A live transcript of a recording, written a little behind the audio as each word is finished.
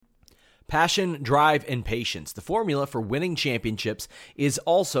Passion, drive, and patience. The formula for winning championships is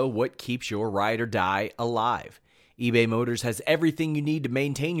also what keeps your ride or die alive. eBay Motors has everything you need to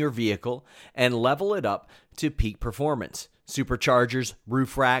maintain your vehicle and level it up to peak performance. Superchargers,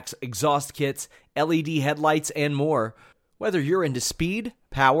 roof racks, exhaust kits, LED headlights, and more. Whether you're into speed,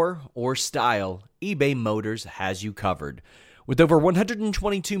 power, or style, eBay Motors has you covered. With over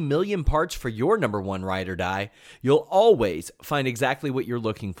 122 million parts for your number one ride or die, you'll always find exactly what you're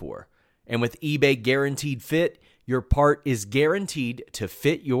looking for. And with eBay Guaranteed Fit, your part is guaranteed to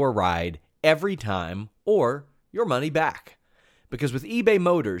fit your ride every time or your money back. Because with eBay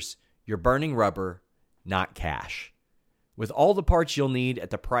Motors, you're burning rubber, not cash. With all the parts you'll need at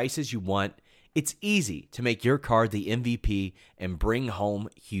the prices you want, it's easy to make your car the MVP and bring home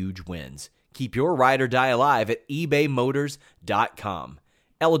huge wins. Keep your ride or die alive at ebaymotors.com.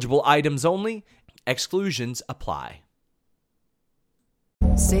 Eligible items only. Exclusions apply.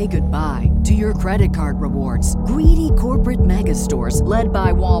 Say goodbye to your credit card rewards. Greedy corporate mega stores, led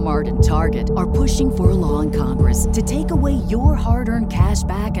by Walmart and Target, are pushing for a law in Congress to take away your hard-earned cash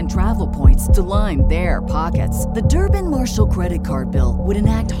back and travel points to line their pockets. The Durbin-Marshall credit card bill would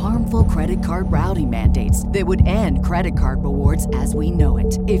enact harmful credit card routing mandates that would end credit card rewards as we know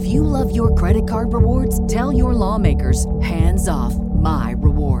it. If you love your credit card rewards, tell your lawmakers, hands off my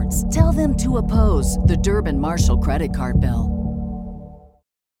rewards. Tell them to oppose the Durbin-Marshall credit card bill.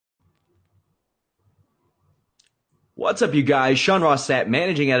 What's up, you guys? Sean Ross Sapp,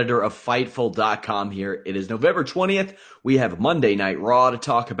 managing editor of Fightful.com here. It is November 20th. We have Monday Night Raw to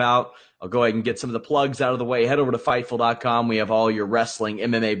talk about. I'll go ahead and get some of the plugs out of the way. Head over to Fightful.com. We have all your wrestling,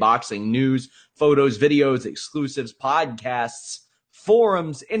 MMA, boxing news, photos, videos, exclusives, podcasts,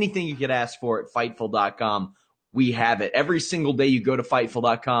 forums, anything you could ask for at Fightful.com. We have it. Every single day you go to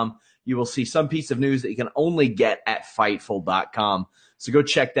Fightful.com, you will see some piece of news that you can only get at Fightful.com. So go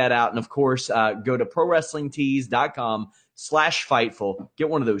check that out. And, of course, go to ProWrestlingTees.com/Fightful. Get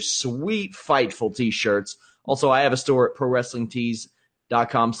one of those sweet Fightful T-shirts. Also, I have a store at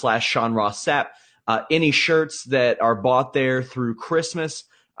ProWrestlingTees.com/Sean Ross Sapp. Any shirts that are bought there through Christmas,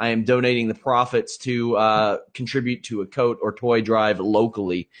 I am donating the profits to contribute to a coat or toy drive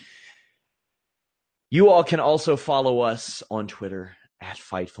locally. You all can also follow us on Twitter at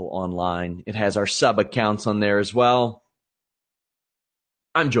Fightful Online. It has our sub accounts on there as well.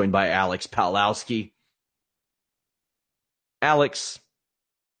 I'm joined by Alex Pawlowski. Alex,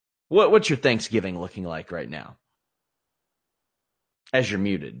 what's your Thanksgiving looking like right now? As you're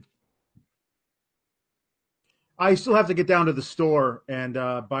muted. I still have to get down to the store and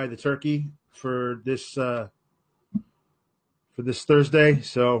buy the turkey for this Thursday.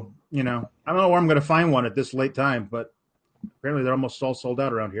 So, I don't know where I'm going to find one at this late time, but apparently they're almost all sold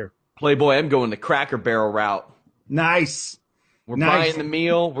out around here. Playboy, I'm going the Cracker Barrel route. Nice. We're buying the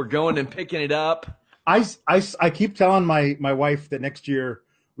meal. We're going and picking it up. I keep telling my wife that next year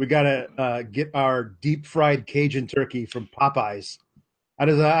we got to get our deep fried Cajun turkey from Popeyes.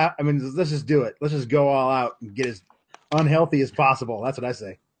 Let's just do it. Let's just go all out and get as unhealthy as possible. That's what I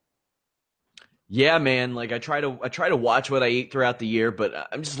say. Yeah, man. Like I try to watch what I eat throughout the year, but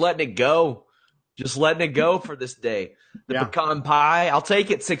I'm just letting it go. Just letting it go for this day. The pecan pie, I'll take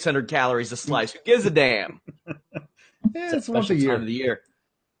it. 600 calories a slice. Who gives a damn? Yeah, it's once a year. Time of the year.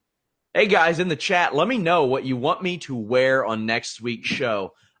 Hey, guys, in the chat, let me know what you want me to wear on next week's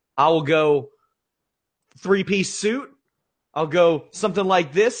show. I will go 3-piece suit. I'll go something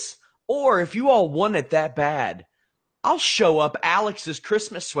like this. Or if you all want it that bad, I'll show up Alex's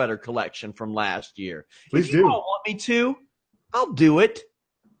Christmas sweater collection from last year. Please if you all want me to, I'll do it.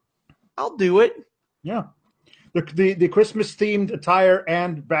 I'll do it. Yeah. The Christmas-themed attire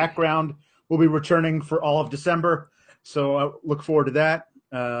and background will be returning for all of December. So I look forward to that.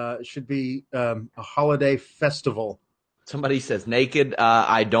 It should be a holiday festival. Somebody says naked.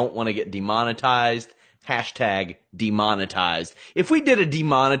 I don't want to get demonetized. Hashtag demonetized. If we did a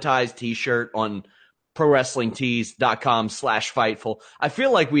demonetized T-shirt on ProWrestlingTees.com/Fightful, I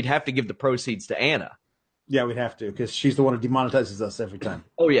feel like we'd have to give the proceeds to Anna. Yeah, we'd have to because she's the one who demonetizes us every time.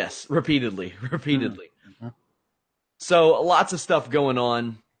 Oh, yes. Repeatedly. Mm-hmm. So lots of stuff going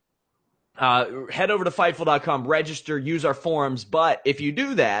on. Head over to Fightful.com, register, use our forums. But if you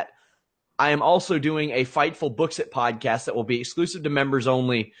do that, I am also doing a Fightful Books It podcast that will be exclusive to members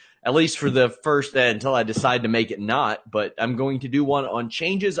only, at least for the first until I decide to make it not. But I'm going to do one on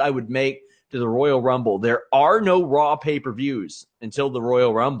changes I would make to the Royal Rumble. There are no Raw pay-per-views until the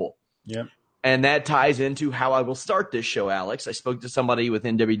Royal Rumble. Yep. And that ties into how I will start this show, Alex. I spoke to somebody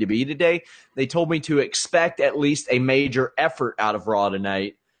within WWE today. They told me to expect at least a major effort out of Raw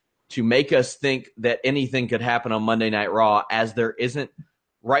tonight to make us think that anything could happen on Monday Night Raw, as there isn't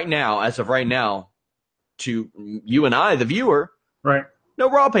right now, as of right now, to you and I, the viewer, Right. no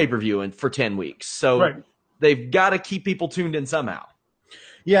Raw pay-per-view for 10 weeks. So Right. they've got to keep people tuned in somehow.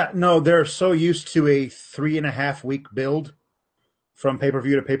 Yeah, no, they're so used to a 3.5 week build from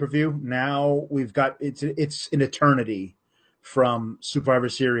pay-per-view to pay-per-view. Now we've got it's an eternity from Survivor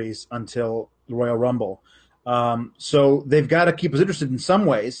Series until the Royal Rumble. So they've got to keep us interested in some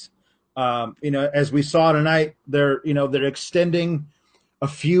ways. As we saw tonight, they're extending a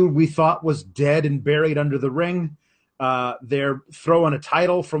feud we thought was dead and buried under the ring. They're throwing a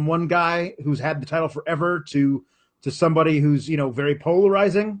title from one guy who's had the title forever to somebody who's very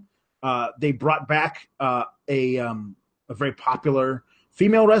polarizing. They brought back a very popular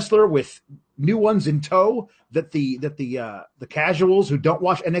female wrestler with new ones in tow that the casuals who don't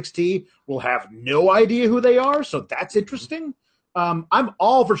watch NXT will have no idea who they are. So that's interesting. I'm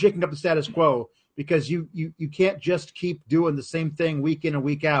all for shaking up the status quo because you can't just keep doing the same thing week in and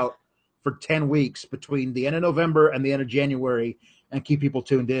week out for 10 weeks between the end of November and the end of January and keep people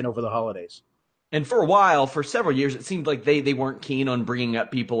tuned in over the holidays. And for a while, for several years, it seemed like they weren't keen on bringing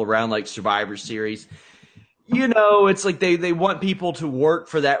up people around like Survivor Series. It's like they want people to work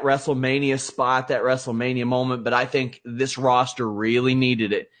for that WrestleMania spot, that WrestleMania moment, but I think this roster really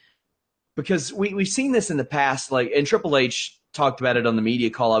needed it. Because we've seen this in the past, and Triple H talked about it on the media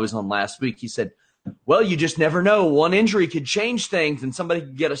call I was on last week. He said, well, you just never know. One injury could change things and somebody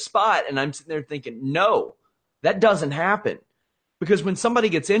could get a spot. And I'm sitting there thinking, no, that doesn't happen. Because when somebody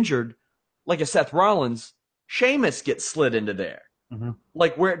gets injured, like a Seth Rollins, Sheamus gets slid into there. Mm-hmm.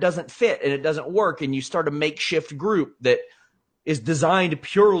 Like where it doesn't fit and it doesn't work. And you start a makeshift group that is designed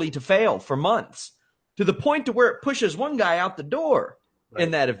purely to fail for months to the point to where it pushes one guy out the door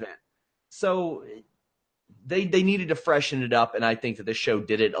in that event. So they needed to freshen it up. And I think that this show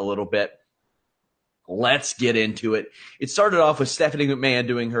did it a little bit. Let's get into it. It started off with Stephanie McMahon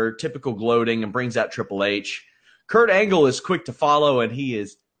doing her typical gloating and brings out Triple H. Kurt Angle is quick to follow, and he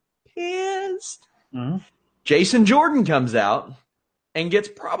is pissed. Mm-hmm. Jason Jordan comes out and gets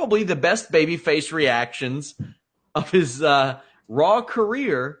probably the best babyface reactions of his Raw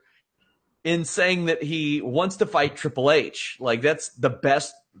career in saying that he wants to fight Triple H. That's the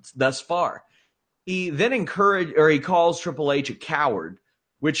best thus far. He then he calls Triple H a coward,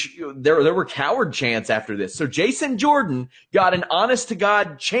 which there were coward chants after this. So Jason Jordan got an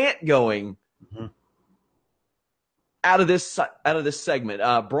honest-to-God chant going out of this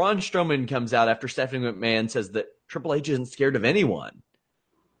segment. Braun Strowman comes out after Stephanie McMahon says that Triple H isn't scared of anyone.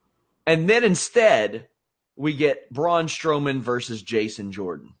 And then instead, we get Braun Strowman versus Jason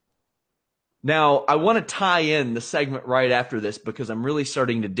Jordan. Now, I want to tie in the segment right after this because I'm really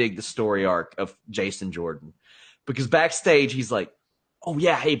starting to dig the story arc of Jason Jordan. Because backstage, he's like, oh,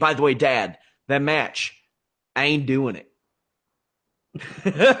 yeah, hey, by the way, Dad, that match, I ain't doing it.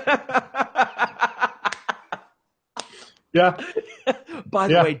 Yeah. By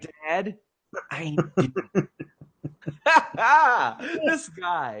the way, Dad, I ain't doing it. This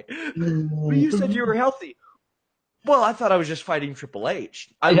guy. But you said you were healthy. Well, I thought I was just fighting Triple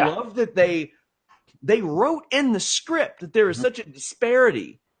H. I love that they wrote in the script that there is such a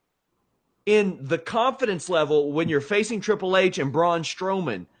disparity in the confidence level when you're facing Triple H and Braun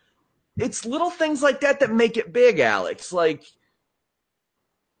Strowman. It's little things like that that make it big, Alex.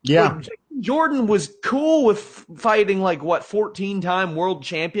 Jordan was cool with fighting 14-time world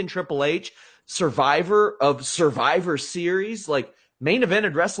champion Triple H, survivor of Survivor Series, main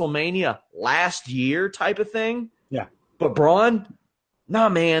evented WrestleMania last year type of thing. Yeah. But Braun, nah,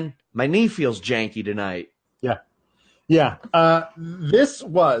 man, my knee feels janky tonight. Yeah. Yeah. This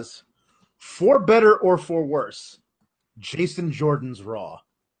was, for better or for worse, Jason Jordan's Raw.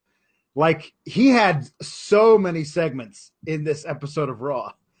 He had so many segments in this episode of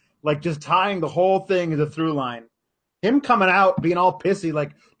Raw. Just tying the whole thing as a through line. Him coming out, being all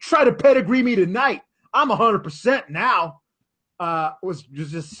pissy, try to pedigree me tonight. I'm 100% now. Was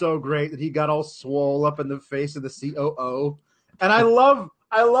just so great that he got all swole up in the face of the COO. And I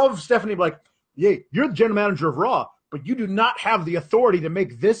love Stephanie yeah, you're the general manager of Raw, but you do not have the authority to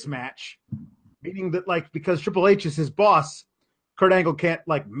make this match. Meaning that, because Triple H is his boss, Kurt Angle can't,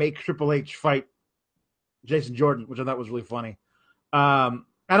 make Triple H fight Jason Jordan, which I thought was really funny.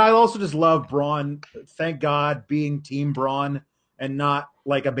 And I also just love Braun, thank God, being Team Braun and not a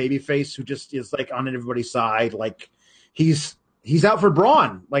babyface who just is on everybody's side. He's out for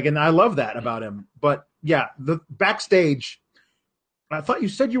Braun. And I love that about him. But yeah, the backstage, I thought you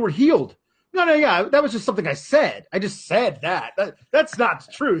said you were healed. No, yeah, that was just something I said. I just said that. That's not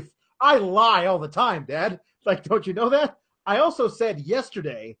the truth. I lie all the time, Dad. Don't you know that? I also said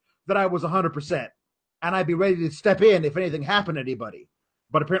yesterday that I was 100% and I'd be ready to step in if anything happened to anybody.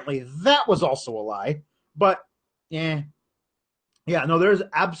 but apparently that was also a lie. But yeah, no, there's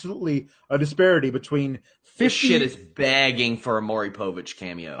absolutely a disparity between 50. This shit is begging for a Maury Povich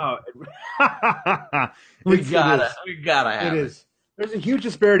cameo. We gotta have it. It is. There's a huge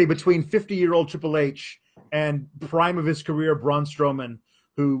disparity between 50-year-old Triple H and prime of his career Braun Strowman,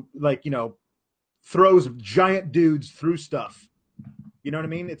 who throws giant dudes through stuff. You know what I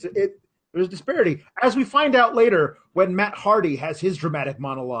mean? There's a disparity, as we find out later when Matt Hardy has his dramatic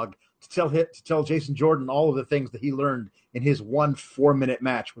monologue to tell Jason Jordan all of the things that he learned in his 4-minute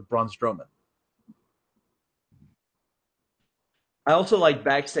match with Braun Strowman. I also like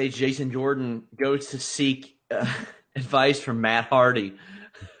backstage Jason Jordan goes to seek advice from Matt Hardy,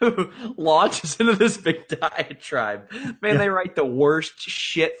 who launches into this big diatribe. Man, They write the worst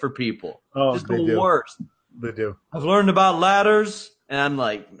shit for people. Oh, just the worst. They do. I've learned about ladders, and I'm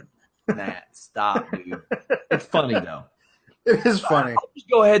like, Matt, stop, dude. It's funny, though. It is funny. I'll just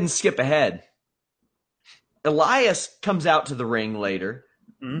go ahead and skip ahead. Elias comes out to the ring later,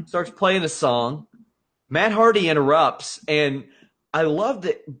 starts playing a song. Matt Hardy interrupts, and I love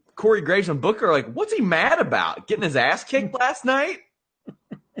that Corey Graves and Booker are like, what's he mad about? Getting his ass kicked last night?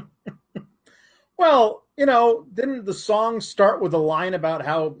 Well, didn't the song start with a line about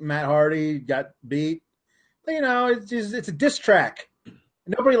how Matt Hardy got beat? It's a diss track.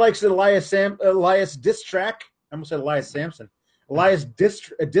 Nobody likes Elias diss track. I almost said Elias Sampson. Elias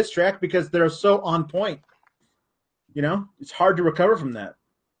diss track because they're so on point. It's hard to recover from that.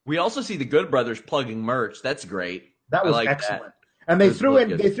 We also see the Good Brothers plugging merch. That's great. That was excellent. That. And they threw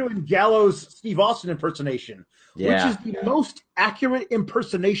in Gallows' Steve Austin impersonation, which is the most accurate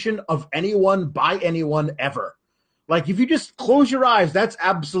impersonation of anyone by anyone ever. Like, if you just close your eyes, that's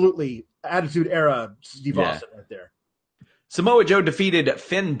absolutely Attitude Era Steve Austin right there. Samoa Joe defeated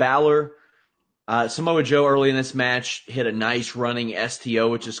Finn Balor. Samoa Joe early in this match hit a nice running STO,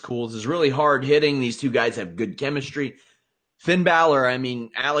 which is cool. This is really hard hitting. These two guys have good chemistry. Finn Balor,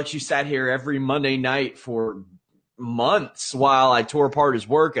 Alex, you sat here every Monday night for months while I tore apart his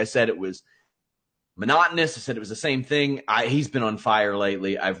work. I said it was monotonous. I said it was the same thing. He's been on fire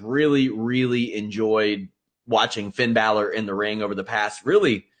lately. I've really, really enjoyed watching Finn Balor in the ring over the past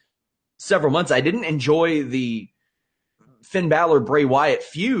really several months. I didn't enjoy the Finn Balor Bray Wyatt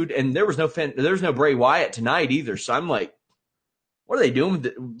feud, and there was no Bray Wyatt tonight either. So I'm like, what are they doing?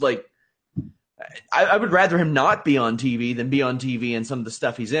 I would rather him not be on TV than be on TV in some of the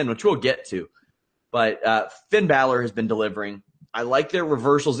stuff he's in, which we'll get to. But Finn Balor has been delivering. I like their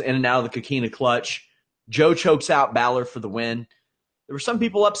reversals in and out of the Coquina Clutch. Joe chokes out Balor for the win. There were some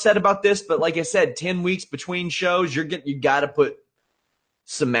people upset about this, but like I said, 10 weeks between shows, you got to put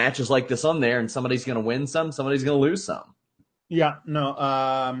some matches like this on there, and somebody's going to win some, somebody's going to lose some. Yeah,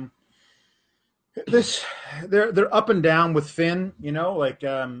 no. They're up and down with Finn. He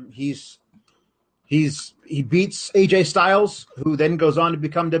beats AJ Styles, who then goes on to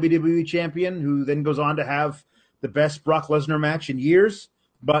become WWE champion, who then goes on to have the best Brock Lesnar match in years.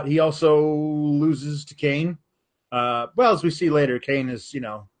 But he also loses to Kane. As we see later, Kane is,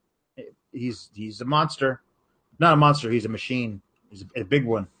 he's a monster. Not a monster, he's a machine. He's a big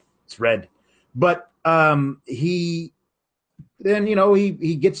one. It's red. But he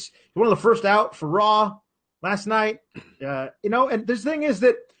gets one of the first out for Raw last night. And the thing is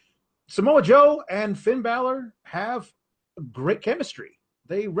that Samoa Joe and Finn Balor have great chemistry.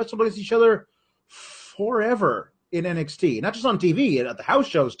 They wrestle against each other forever in NXT, not just on TV, and at the house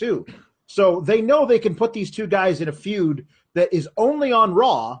shows too. So they know they can put these two guys in a feud that is only on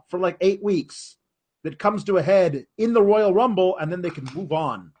Raw for like 8 weeks, that comes to a head in the Royal Rumble, and then they can move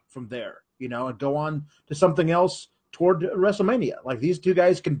on from there, and go on to something else toward WrestleMania. Like, these two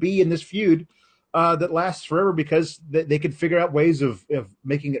guys can be in this feud that lasts forever because they can figure out ways of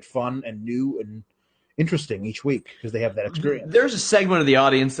making it fun and new and interesting each week because they have that experience. There's a segment of the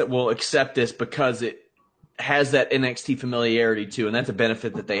audience that will accept this because it has that NXT familiarity too, and that's a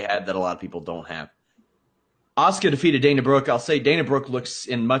benefit that they had that a lot of people don't have. Asuka defeated Dana Brooke. I'll say Dana Brooke looks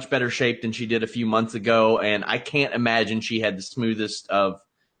in much better shape than she did a few months ago, and I can't imagine she had the smoothest of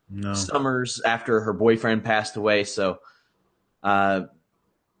summers after her boyfriend passed away. So, God,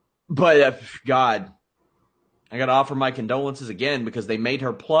 I got to offer my condolences again because they made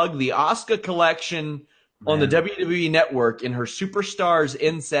her plug the Asuka collection on the WWE Network in her Superstars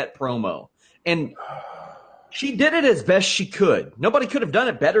Inset promo. And she did it as best she could. Nobody could have done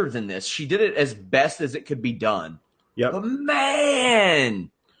it better than this. She did it as best as it could be done. Yep. But man,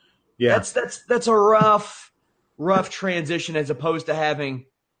 that's a rough transition as opposed to having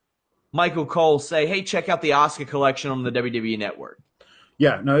Michael Cole say, hey, check out the Asuka collection on the WWE Network.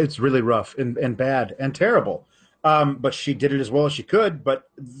 Yeah, no, it's really rough and bad and terrible. But she did it as well as she could. But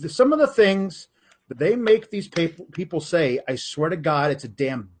some of the things that they make these people say, I swear to God, it's a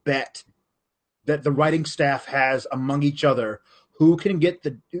damn bet that the writing staff has among each other. Who can get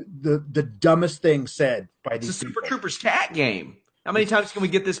the dumbest thing said by these It's a people. Super Troopers cat game. How many times can we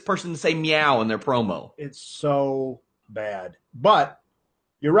get this person to say meow in their promo? It's so bad. But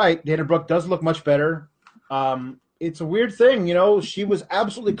you're right. Dana Brooke does look much better. It's a weird thing, She was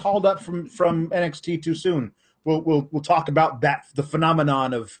absolutely called up from NXT too soon. We'll talk about that, the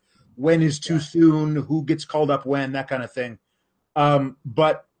phenomenon of when is too soon, who gets called up when, that kind of thing.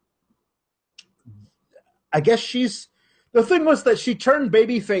 But I guess the thing was that she turned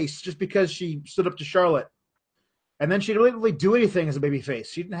babyface just because she stood up to Charlotte. And then she didn't really do anything as a babyface.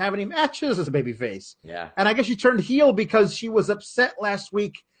 She didn't have any matches as a babyface. Yeah. And I guess she turned heel because she was upset last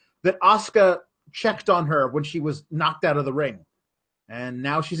week that Asuka checked on her when she was knocked out of the ring. And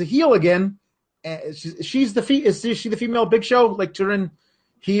now she's a heel again. Is she the female Big Show? Like, turning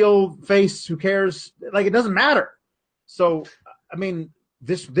heel, face, who cares? Like, it doesn't matter. So, I mean,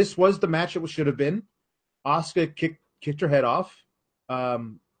 this was the match it should have been. Asuka kicked her head off.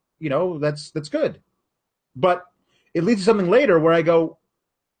 That's good. But it leads to something later where I go,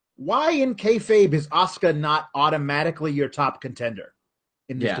 why in kayfabe is Asuka not automatically your top contender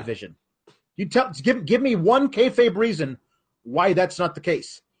in this division? You give me one kayfabe reason why that's not the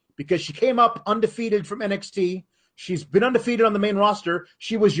case. Because she came up undefeated from NXT. She's been undefeated on the main roster.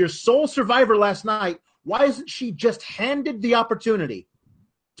 She was your sole survivor last night. Why isn't she just handed the opportunity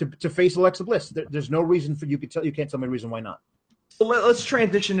to face Alexa Bliss? There's no reason for you can't tell me a reason why not. So let's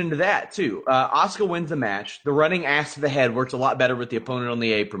transition into that too. Asuka wins the match. The running ass to the head works a lot better with the opponent on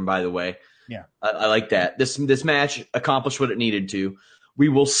the apron, by the way. Yeah. I like that. This match accomplished what it needed to. We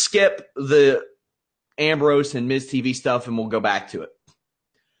will skip the Ambrose and Miz TV stuff and we'll go back to it.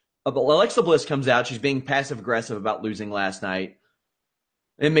 But Alexa Bliss comes out. She's being passive-aggressive about losing last night.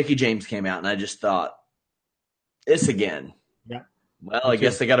 And Mickie James came out, and I just thought, this again. Yeah. Well, I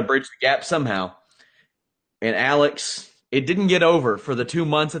guess they got to bridge the gap somehow. And Alex, it didn't get over for the 2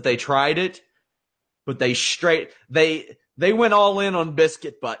 months that they tried it, but they went all in on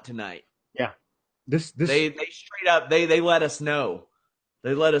Biscuit Butt tonight. Yeah. This They straight up, they let us know.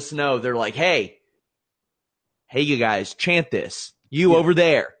 They let us know. They're like, hey, you guys, chant this. You over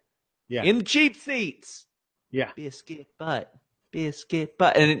there. Yeah. In the cheap seats. Yeah. Biscuit butt.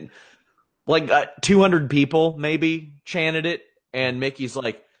 And 200 people maybe chanted it. And Mickey's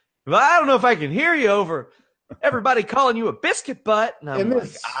like, well, I don't know if I can hear you over everybody calling you a biscuit butt. And I'm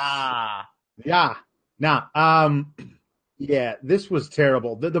like, Yeah. Now, this was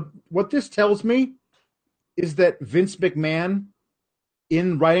terrible. What this tells me is that Vince McMahon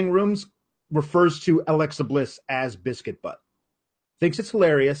in writing rooms refers to Alexa Bliss as biscuit butt. Thinks it's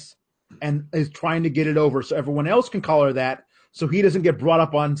hilarious and is trying to get it over so everyone else can call her that, so he doesn't get brought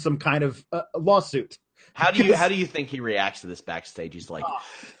up on some kind of lawsuit. How do you think he reacts to this backstage? He's like,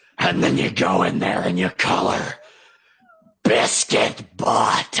 and then you go in there and you call her biscuit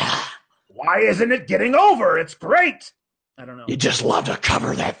butt. Why isn't it getting over? It's great. I don't know. You just love to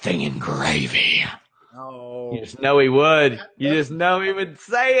cover that thing in gravy. Oh, you just know he would. You just know he would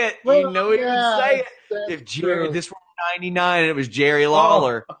say it. You know he would say it. If this were 99 and it was Jerry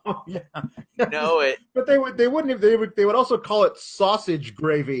Lawler, yeah, you know it. But they would also call it sausage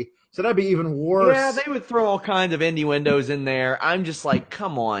gravy, so that'd be even worse. Yeah, they would throw all kinds of innuendos in there. I'm just like,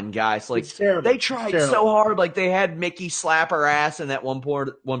 come on, guys! Like they tried so hard. Like they had Mickey slap her ass in that one part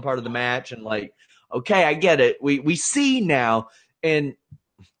of the match, and like, okay, I get it. We see now. And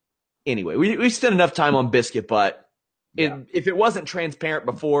anyway, we spent enough time on Biscuit Butt. If it wasn't transparent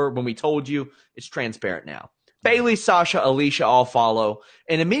before when we told you, it's transparent now. Bayley, Sasha, Alicia all follow.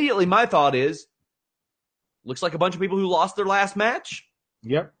 And immediately my thought is, looks like a bunch of people who lost their last match.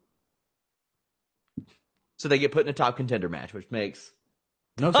 Yep. So they get put in a top contender match, which makes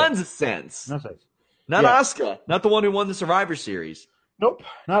tons of sense. No sense. Not Asuka, not the one who won the Survivor Series. Nope,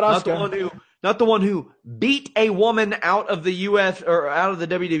 not Asuka. Not the one who beat a woman out of the UF or out of the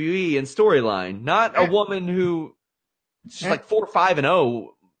WWE in storyline. Not a woman who she's like 4-5-0.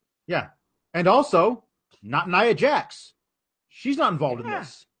 Yeah. And also not Nia Jax. She's not involved in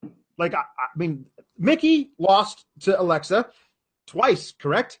this. Like, I mean, Mickey lost to Alexa twice,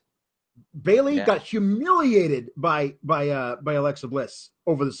 correct? Bayley got humiliated by Alexa Bliss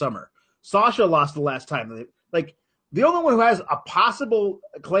over the summer. Sasha lost the last time. Like, the only one who has a possible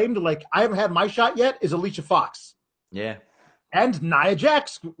claim to, like, I haven't had my shot yet is Alicia Fox. Yeah. And Nia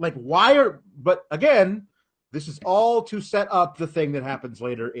Jax. Like, but again, this is all to set up the thing that happens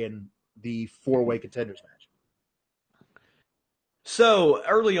later in the 4-way contenders match. So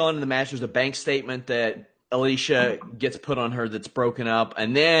early on in the match, there's a bank statement that Alicia gets put on her that's broken up,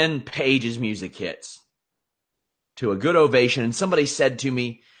 and then Paige's music hits to a good ovation. And somebody said to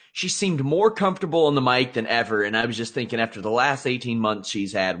me, she seemed more comfortable on the mic than ever. And I was just thinking, after the last 18 months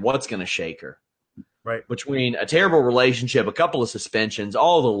she's had, what's going to shake her? Right. Between a terrible relationship, a couple of suspensions,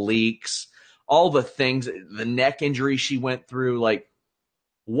 all the leaks, all the things, the neck injury she went through, like,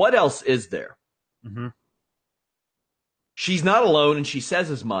 what else is there? Mm-hmm. She's not alone, and she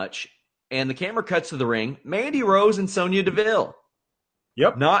says as much. And the camera cuts to the ring. Mandy Rose and Sonya Deville.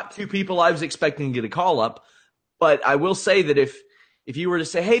 Yep. Not two people I was expecting to get a call up. But I will say that if you were to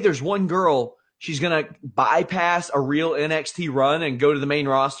say, hey, there's one girl, she's going to bypass a real NXT run and go to the main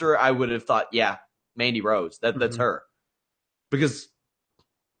roster, I would have thought, yeah, Mandy Rose. That's her. Because,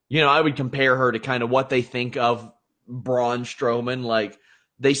 I would compare her to kind of what they think of Braun Strowman. Like,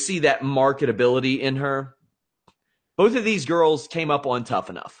 they see that marketability in her. Both of these girls came up on Tough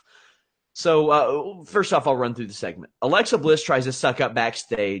Enough. So, first off, I'll run through the segment. Alexa Bliss tries to suck up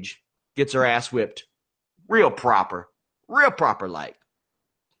backstage, gets her ass whipped. Real proper like.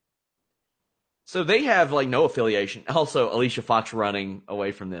 So they have, like, no affiliation. Also, Alicia Fox running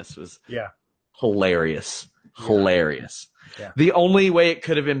away from this was hilarious. Yeah. Hilarious. Yeah. The only way it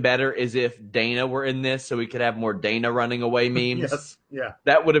could have been better is if Dana were in this, so we could have more Dana running away memes. Yes. Yeah.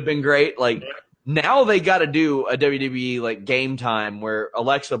 That would have been great. Like, now they got to do a WWE like Game Time where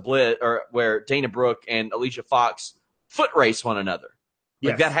Alexa Bliss or where Dana Brooke and Alicia Fox foot race one another.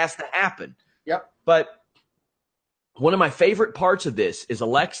 Like, that has to happen. Yep. But one of my favorite parts of this is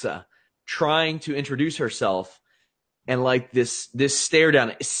Alexa trying to introduce herself and like this stare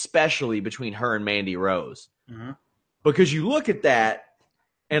down, especially between her and Mandy Rose. Mm-hmm. Because you look at that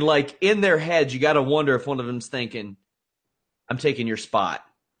and, like, in their heads, you got to wonder if one of them's thinking, I'm taking your spot.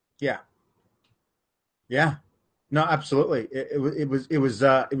 Yeah. Yeah. No, absolutely. It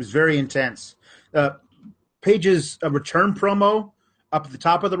was very intense. Paige's return promo up at the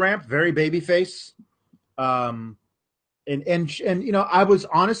top of the ramp, very babyface. And I was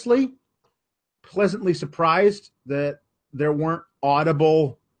honestly pleasantly surprised that there weren't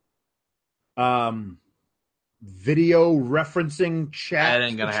audible video referencing chat. That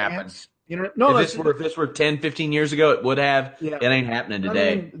ain't gonna happen. No, if this were 10, 15 years ago, it would have. Yeah. It ain't happening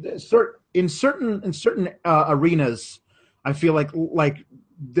today. In certain arenas, I feel like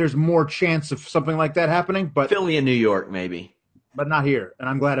there's more chance of something like that happening. But Philly and New York, maybe, but not here, and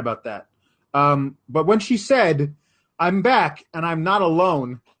I'm glad about that. But when she said, "I'm back and I'm not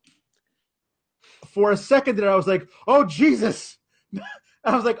alone," for a second there, I was like, "Oh Jesus!"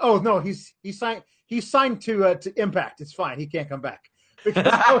 I was like, "Oh no, he signed to Impact. It's fine. He can't come back." Because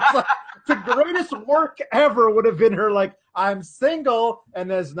I was like, the greatest work ever would have been her like, "I'm single," and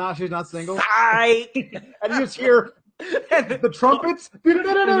she's not single. And you just hear the trumpets.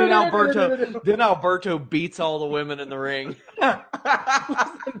 Then Alberto beats all the women in the ring.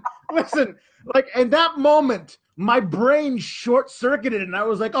 Listen, like in that moment, my brain short-circuited, and I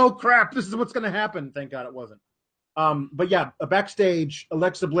was like, "Oh crap, this is what's going to happen." Thank God it wasn't. But yeah, backstage,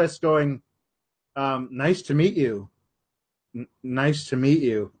 Alexa Bliss going, "Nice to meet you. Nice to meet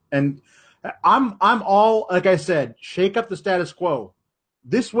you." And I'm all, like I said, shake up the status quo.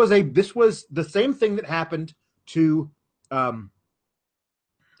 This was the same thing that happened to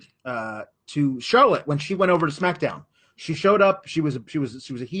Charlotte when she went over to SmackDown. She showed up. She was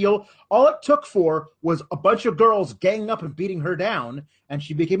a heel. All it took was a bunch of girls ganging up and beating her down, and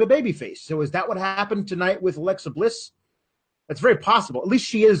she became a babyface. So is that what happened tonight with Alexa Bliss? That's very possible. At least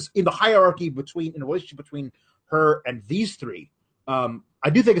she is in the hierarchy in the relationship between her and these three. I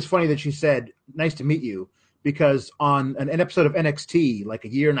do think it's funny that she said, "Nice to meet you," because on an episode of NXT like a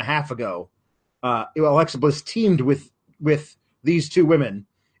year and a half ago, Alexa Bliss teamed with these two women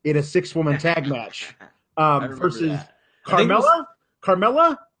in a 6-woman tag match versus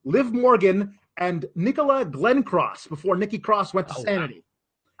Carmella, Liv Morgan, and Nicola Glencross before Nikki Cross went to Sanity.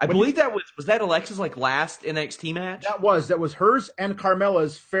 I believe that was that Alexa's like last NXT match? That was hers and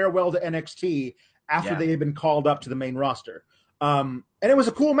Carmella's farewell to NXT after they had been called up to the main roster. And it was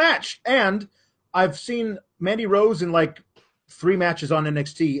a cool match. And I've seen Mandy Rose in like 3 matches on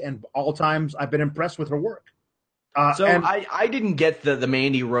NXT, and all times I've been impressed with her work. I didn't get the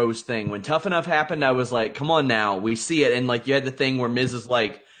Mandy Rose thing. When Tough Enough happened, I was like, come on now, we see it. And like you had the thing where Miz is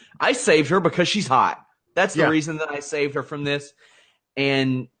like, I saved her because she's hot. That's the reason that I saved her from this.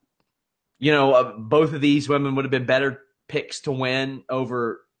 And, both of these women would have been better picks to win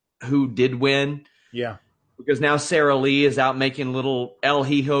over who did win. Yeah. Because now Sarah Lee is out making little El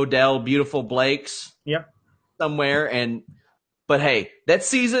Hijo del Beautiful Blakes somewhere. But hey, that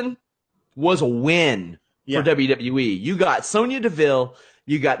season was a win for WWE. You got Sonya Deville,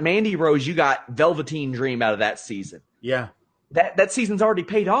 You got Mandy Rose. You got Velveteen Dream out of that season. Yeah. That season's already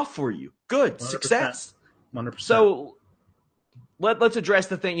paid off for you. Good. 100%. Success. 100%. So let's address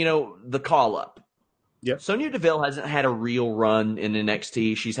the thing, the call-up. Yep. Sonya Deville hasn't had a real run in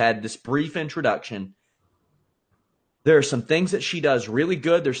NXT. She's had this brief introduction. There are some things that she does really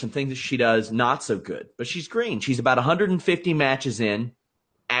good. There's some things that she does not so good. But she's green. She's about 150 matches in,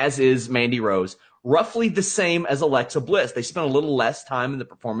 as is Mandy Rose. Roughly the same as Alexa Bliss. They spent a little less time in the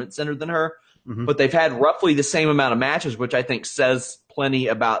Performance Center than her, but they've had roughly the same amount of matches, which I think says plenty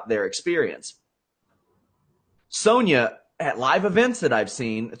about their experience. Sonya, at live events that I've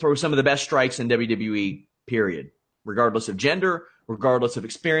seen, throws some of the best strikes in WWE, period. Regardless of gender, regardless of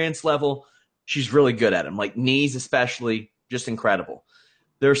experience level, she's really good at them. Like knees especially, just incredible.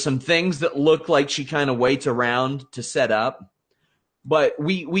 There's some things that look like she kind of waits around to set up. But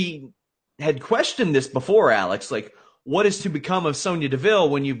we had questioned this before, Alex. Like, what is to become of Sonya Deville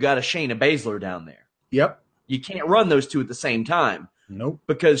when you've got a Shayna Baszler down there? Yep. You can't run those two at the same time. Nope.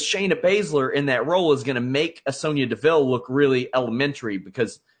 Because Shayna Baszler in that role is going to make a Sonya Deville look really elementary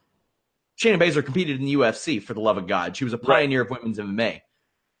because Shayna Baszler competed in the UFC, for the love of God. She was a pioneer of women's MMA.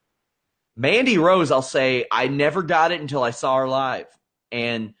 Mandy Rose, I'll say, I never got it until I saw her live.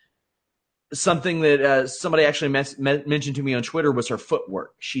 And something that somebody actually mentioned to me on Twitter was her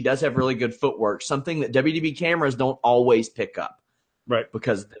footwork. She does have really good footwork, something that WWE cameras don't always pick up. Right.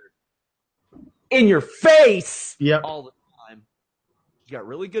 Because they're in your face all the time. She's got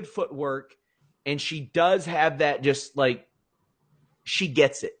really good footwork, and she does have that just like she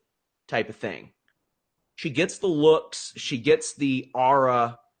gets it type of thing. She gets the looks. She gets the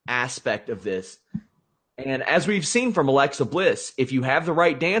aura aspect of this. And as we've seen from Alexa Bliss, if you have the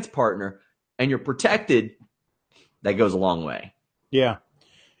right dance partner and you're protected, that goes a long way. Yeah.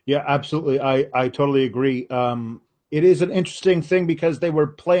 Yeah, absolutely. I totally agree. It is an interesting thing because they were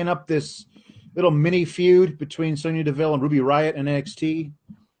playing up this little mini feud between Sonya Deville and Ruby Riott in NXT.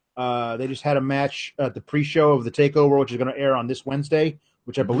 They just had a match at the pre-show of the TakeOver, which is going to air on this Wednesday,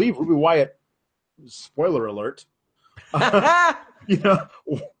 which I believe Ruby Riott, spoiler alert,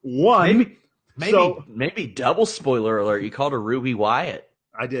 won. Maybe double spoiler alert. You called her Ruby Wyatt.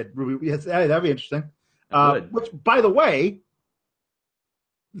 I did. Ruby. Yes, that'd be interesting. Which, by the way,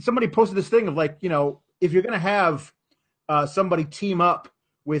 somebody posted this thing of like, if you're going to have somebody team up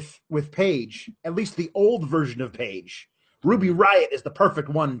with Paige, at least the old version of Paige, Ruby Riott is the perfect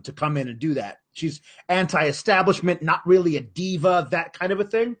one to come in and do that. She's anti-establishment, not really a diva, that kind of a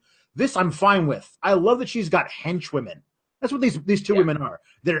thing. This I'm fine with. I love that she's got henchwomen. That's what these two women are.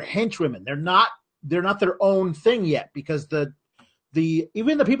 They're henchwomen. They're not their own thing yet because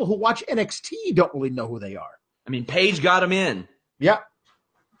even the people who watch NXT don't really know who they are. I mean, Paige got them in. Yeah.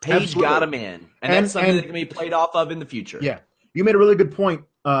 Paige got them in. And that's something that can be played off of in the future. Yeah. You made a really good point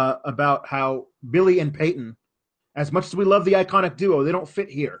about how Billy and Peyton, as much as we love the iconic duo, they don't fit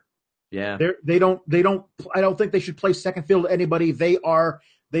here. Yeah. They don't I don't think they should play second field to anybody. They are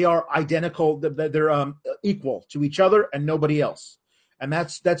identical. They're equal to each other and nobody else. And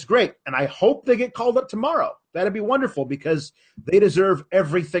that's great. And I hope they get called up tomorrow. That'd be wonderful because they deserve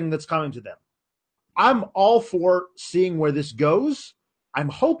everything that's coming to them. I'm all for seeing where this goes. I'm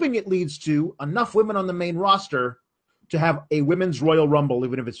hoping it leads to enough women on the main roster to have a women's Royal Rumble,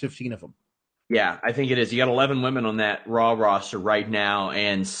 even if it's 15 of them. Yeah, I think it is. You got 11 women on that Raw roster right now,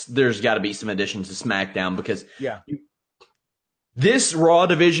 and there's got to be some additions to SmackDown because this Raw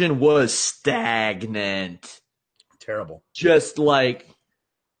division was stagnant. Terrible. Just like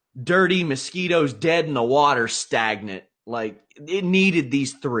dirty mosquitoes dead in the water stagnant. Like, it needed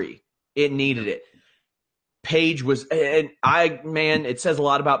these three. It needed it. Paige was, and it says a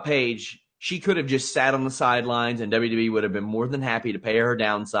lot about Paige. She could have just sat on the sidelines and WWE would have been more than happy to pay her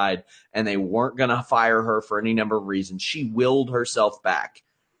downside, and they weren't going to fire her for any number of reasons. She willed herself back.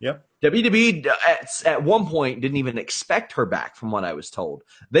 Yep. WWE at one point didn't even expect her back, from what I was told.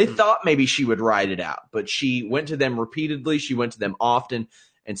 They thought maybe she would ride it out, but she went to them repeatedly. She went to them often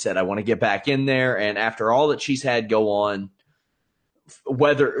and said, I want to get back in there. And after all that she's had go on,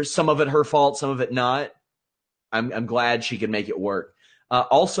 whether some of it her fault, some of it not, I'm glad she could make it work.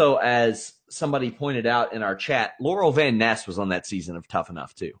 Also, as somebody pointed out in our chat, Laurel Van Ness was on that season of Tough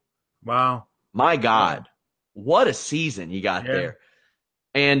Enough too. Wow. My God. What a season you got there.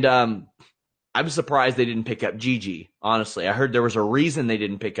 And I'm surprised they didn't pick up Gigi, honestly. I heard there was a reason they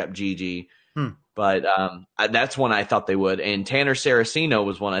didn't pick up Gigi, but that's one I thought they would. And Tanner Saraceno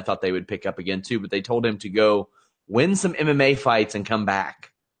was one I thought they would pick up again too, but they told him to go win some MMA fights and come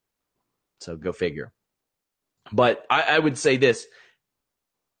back. So go figure. But I would say this.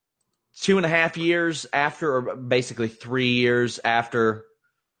 2.5 years after, or basically 3 years after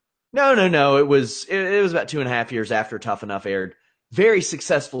No. It was about 2.5 years after Tough Enough aired. Very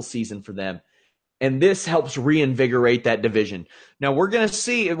successful season for them. And this helps reinvigorate that division. Now we're gonna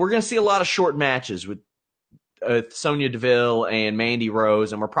see a lot of short matches with Sonya Deville and Mandy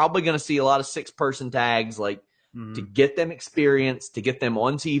Rose, and we're probably gonna see a lot of 6-person tags, like to get them experience, to get them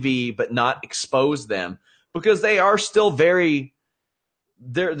on TV, but not expose them because they are still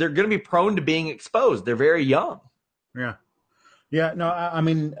they're going to be prone to being exposed. They're very young. Yeah. Yeah, no, I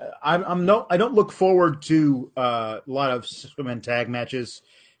mean, I don't look forward to a lot of women tag matches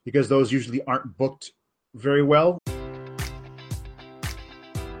because those usually aren't booked very well.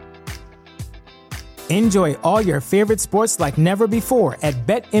 Enjoy all your favorite sports like never before at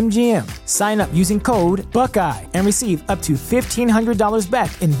BetMGM. Sign up using code Buckeye and receive up to $1,500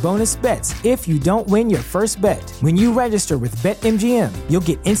 back in bonus bets if you don't win your first bet. When you register with BetMGM, you'll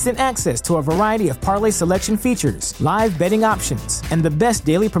get instant access to a variety of parlay selection features, live betting options, and the best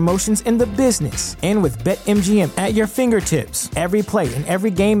daily promotions in the business. And with BetMGM at your fingertips, every play and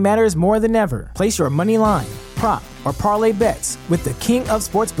every game matters more than ever. Place your money line, prop, or parlay bets with the king of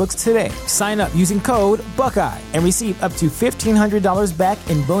sportsbooks today. Sign up using code Buckeye and receive up to $1,500 back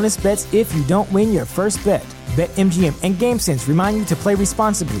in bonus bets if you don't win your first bet. BetMGM and GameSense remind you to play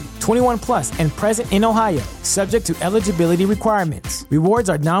responsibly. 21 plus and present in Ohio, subject to eligibility requirements. Rewards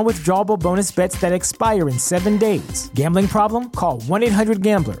are non-withdrawable bonus bets that expire in 7 days. Gambling problem? Call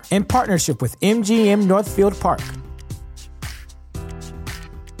 1-800-GAMBLER. In partnership with MGM Northfield Park.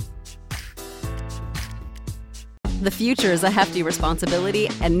 The future is a hefty responsibility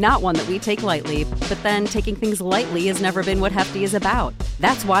and not one that we take lightly. But then taking things lightly has never been what Hefty is about.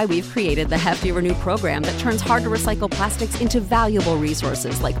 That's why we've created the Hefty Renew program that turns hard-to-recycle plastics into valuable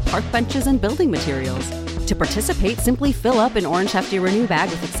resources like park benches and building materials. To participate, simply fill up an orange Hefty Renew bag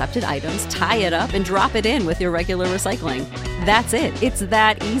with accepted items, tie it up, and drop it in with your regular recycling. That's it. It's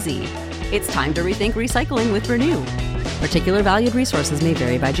that easy. It's time to rethink recycling with Renew. Particular valued resources may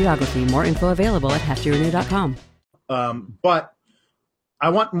vary by geography. More info available at heftyrenew.com. But I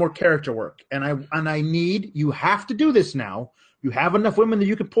want more character work, and you have to do this now. You have enough women that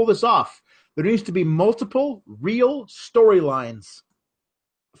you can pull this off. There needs to be multiple real storylines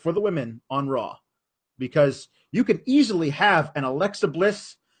for the women on Raw, because you can easily have an Alexa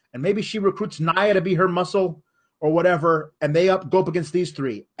Bliss, and maybe she recruits Nia to be her muscle or whatever, and they go up against these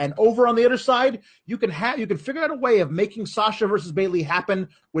three. And over on the other side, you can figure out a way of making Sasha versus Bayley happen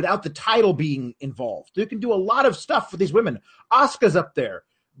without the title being involved. You can do a lot of stuff for these women. Asuka's up there.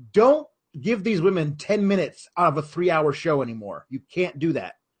 Don't give these women 10 minutes out of a 3-hour show anymore. You can't do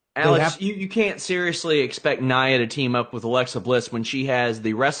that. Alex, you can't seriously expect Nia to team up with Alexa Bliss when she has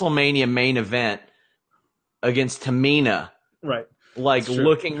the WrestleMania main event against Tamina. Right. Like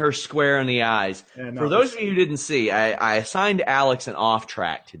looking her square in the eyes. Yeah, no, for those of you who didn't see, I assigned Alex an off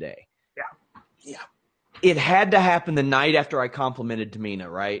track today. Yeah. It had to happen the night after I complimented Tamina,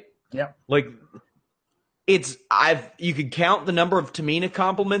 right? Yeah. Like you could count the number of Tamina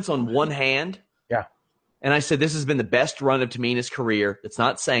compliments on one hand. Yeah. And I said, this has been the best run of Tamina's career. It's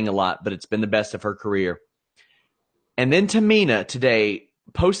not saying a lot, but it's been the best of her career. And then Tamina today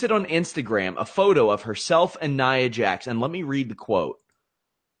posted on Instagram a photo of herself and Nia Jax. And let me read the quote.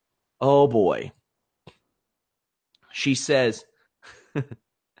 Oh, boy. She says,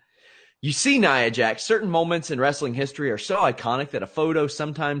 you see, Nia Jax, certain moments in wrestling history are so iconic that a photo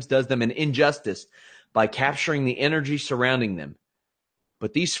sometimes does them an injustice by capturing the energy surrounding them.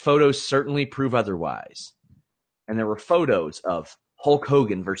 But these photos certainly prove otherwise. And there were photos of Hulk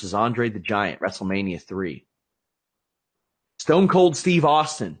Hogan versus Andre the Giant, WrestleMania 3. Stone Cold Steve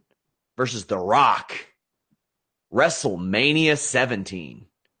Austin versus The Rock, WrestleMania 17.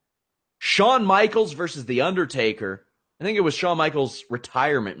 Shawn Michaels versus The Undertaker. I think it was Shawn Michaels'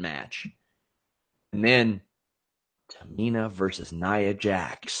 retirement match. And then Tamina versus Nia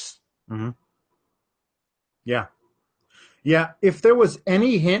Jax. Mm-hmm. Yeah. Yeah, if there was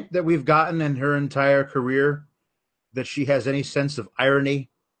any hint that we've gotten in her entire career that she has any sense of irony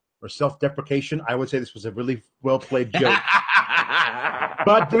or self-deprecation, I would say this was a really well-played joke.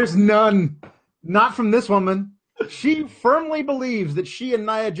 But there's none. Not from this woman. She firmly believes that she and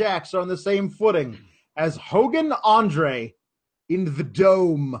Nia Jax are on the same footing as Hogan Andre in the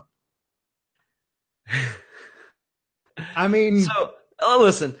Dome. I mean... So,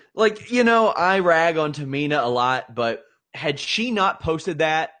 listen, I rag on Tamina a lot, but had she not posted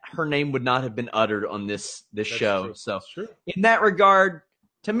that, her name would not have been uttered on this show. True. So, True. In that regard,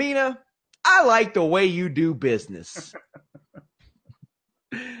 Tamina, I like the way you do business.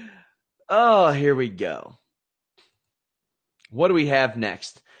 Oh, here we go. What do we have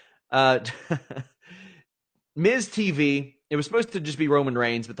next? Miz TV it was supposed to just be Roman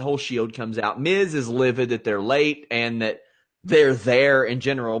Reigns, but the whole Shield comes out. Miz is livid that they're late and that they're there in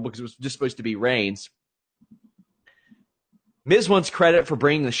general because it was just supposed to be Reigns. Miz wants credit for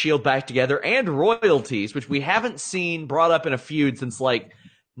bringing the Shield back together and royalties, which we haven't seen brought up in a feud since like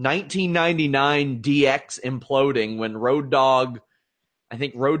 1999 DX imploding when Road Dogg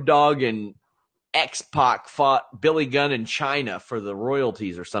and X-Pac fought Billy Gunn in China for the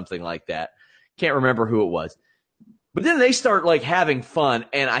royalties or something like that. Can't remember who it was. But then they start like having fun,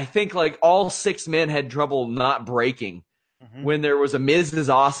 and I think like all 6 men had trouble not breaking when there was a Miz is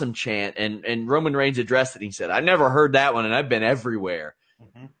awesome chant, and Roman Reigns addressed it. And he said, "I never heard that one, and I've been everywhere."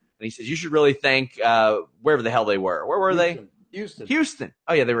 And he says, "You should really thank wherever the hell they were. Where were they? Houston.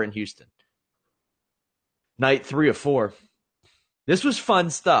 Oh yeah, they were in Houston. Night 3 of 4. This was fun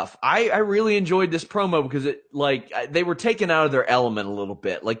stuff. I really enjoyed this promo because it like they were taken out of their element a little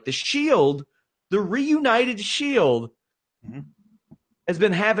bit. Like the Shield. The reunited Shield has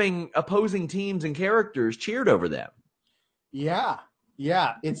been having opposing teams and characters cheered over them. Yeah.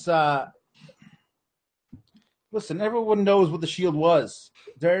 It's listen, everyone knows what the Shield was.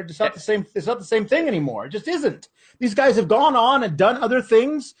 They're just not the same. It's not the same thing anymore. It just isn't. These guys have gone on and done other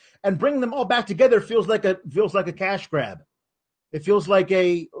things, and bringing them all back together feels like a cash grab. It feels like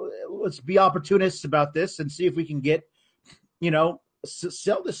let's be opportunists about this and see if we can get,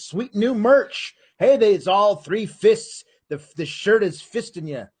 sell this sweet new merch. Hey, it's all 3 fists. The shirt is fisting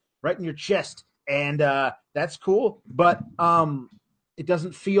you right in your chest, and that's cool. But it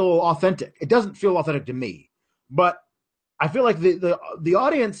doesn't feel authentic. It doesn't feel authentic to me. But I feel like the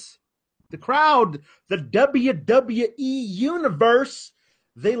audience, the crowd, the WWE universe,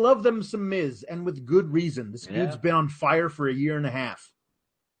 they love them some Miz, and with good reason. This dude's been on fire for a year and a half,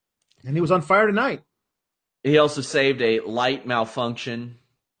 and he was on fire tonight. He also saved a light malfunction.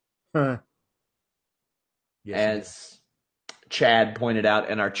 Yes, as Chad pointed out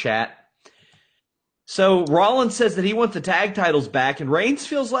in our chat. So Rollins says that he wants the tag titles back, and Reigns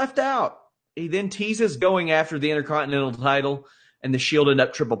feels left out. He then teases going after the Intercontinental title, and the Shield end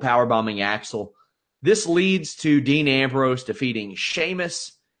up triple powerbombing Axel. This leads to Dean Ambrose defeating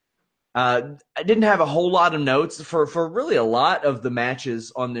Sheamus. I didn't have a whole lot of notes for really a lot of the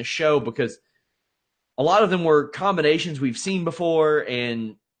matches on this show because a lot of them were combinations we've seen before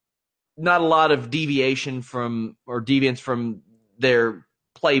and not a lot of deviation from or deviance from their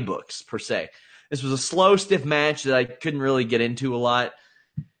playbooks per se. This was a slow, stiff match that I couldn't really get into a lot.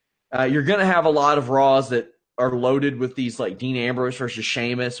 You're going to have a lot of Raws that are loaded with these like Dean Ambrose versus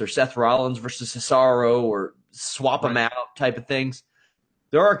Sheamus or Seth Rollins versus Cesaro or swap them out type of things.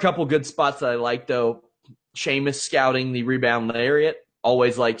 There are a couple good spots that I like though. Sheamus scouting the rebound lariat.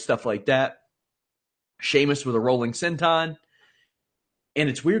 Always like stuff like that. Sheamus with a rolling senton. And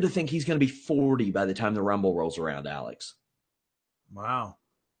it's weird to think he's going to be 40 by the time the Rumble rolls around, Alex. Wow.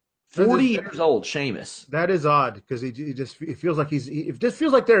 40 years old, Sheamus. That is odd because it feels like he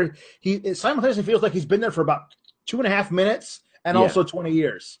simultaneously feels like he's been there for about 2.5 minutes and also 20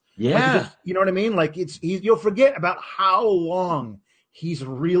 years. Yeah. Like you know what I mean? Like you'll forget about how long he's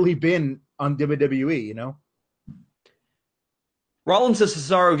really been on WWE, Rollins and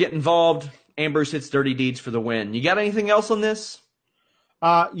Cesaro get involved. Ambrose hits Dirty Deeds for the win. You got anything else on this?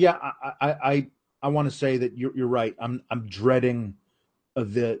 Yeah, I want to say that you're right. I'm dreading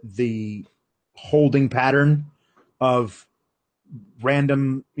the holding pattern of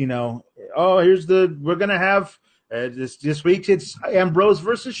random, we're gonna have this week it's Ambrose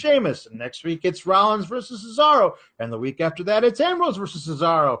versus Sheamus, and next week it's Rollins versus Cesaro, and the week after that it's Ambrose versus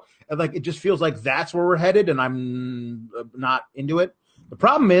Cesaro, and like it just feels like that's where we're headed, and I'm not into it. The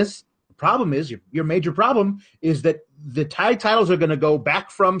problem is your major problem is that the tag titles are going to go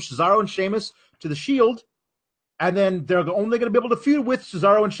back from Cesaro and Sheamus to the Shield, and then they're only going to be able to feud with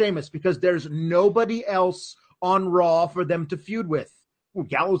Cesaro and Sheamus because there's nobody else on Raw for them to feud with. Ooh,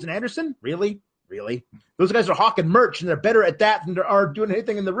 Gallows and Anderson? Really? Those guys are hawking merch, and they're better at that than they are doing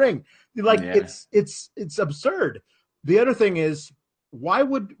anything in the ring. It's absurd. The other thing is, why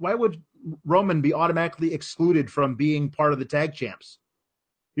would Roman be automatically excluded from being part of the tag champs?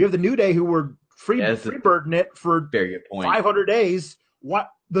 You have the New Day who were freebirding it for 500 days.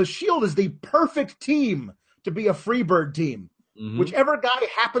 The Shield is the perfect team to be a freebird team. Mm-hmm. Whichever guy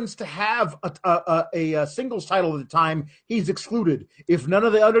happens to have a singles title at the time, he's excluded. If none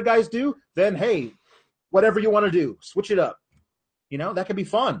of the other guys do, then hey, whatever you want to do, switch it up. That could be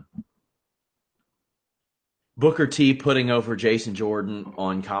fun. Booker T putting over Jason Jordan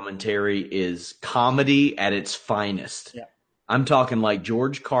on commentary is comedy at its finest. Yeah. I'm talking like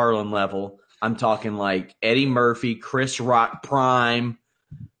George Carlin level. I'm talking like Eddie Murphy, Chris Rock Prime,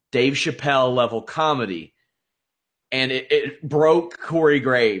 Dave Chappelle level comedy. and it broke Corey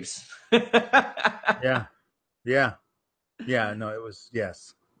Graves. Yeah. No, it was,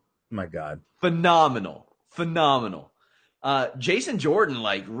 yes. My God. Phenomenal. Jason Jordan,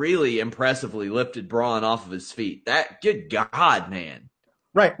 like, really impressively lifted Braun off of his feet. Good God, man.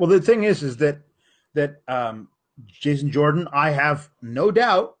 Right. Well, the thing is that Jason Jordan, I have no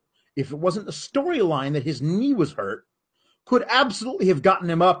doubt, if it wasn't the storyline that his knee was hurt, could absolutely have gotten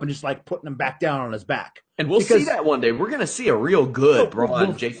him up and just like putting him back down on his back. And we'll see that one day. We're going to see a real good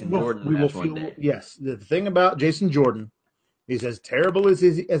Braun Jason Jordan match one day. Yes. The thing about Jason Jordan is, as terrible as he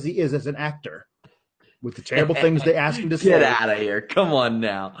is as an actor, with the terrible things they ask him to say. Get out of here. Come on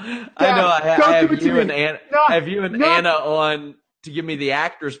now. Yeah, I know I have you and Anna on to give me the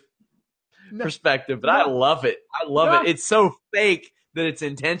actor's perspective, but I love it. It. It's so fake that it's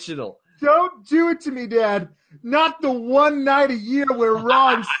intentional. Don't do it to me, Dad. Not the one night a year where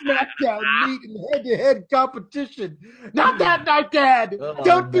Raw and SmackDown meet in head-to-head competition. Not that night, Dad.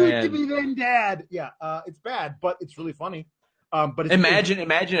 Don't do it to me then, Dad. Yeah, it's bad, but it's really funny. But it's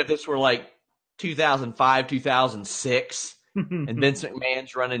imagine if this were like 2005, 2006, and Vince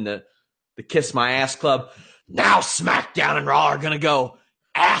McMahon's running the Kiss My Ass Club. Now SmackDown and Raw are going to go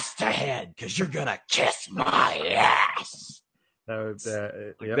ass to head because you're going to kiss my ass. That's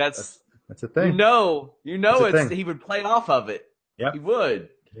a thing. He would play off of it. Yep. He would.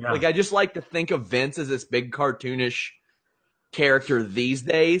 Yeah. Like, I just like to think of Vince as this big cartoonish character these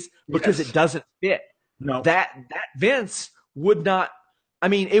days because it doesn't fit. No. That Vince would not, I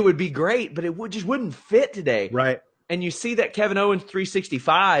mean, it would be great, but it just wouldn't fit today. Right. And you see that Kevin Owens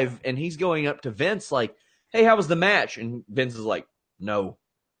 365 and he's going up to Vince like, hey, how was the match? And Vince is like, no.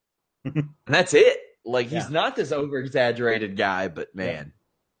 And that's it. Like, he's not this over-exaggerated guy, but man.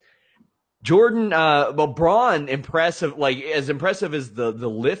 Jordan, Braun, impressive. Like, as impressive as the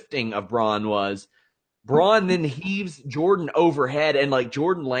lifting of Braun was, Braun then heaves Jordan overhead, and like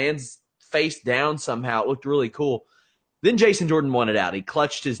Jordan lands face down somehow. It looked really cool. Then Jason Jordan won it out. He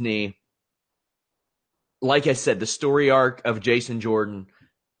clutched his knee. Like I said, the story arc of Jason Jordan,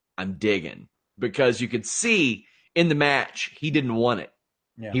 I'm digging. Because you could see in the match, he didn't want it.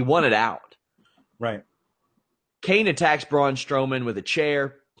 Yeah. He wanted out. Right. Kane attacks Braun Strowman with a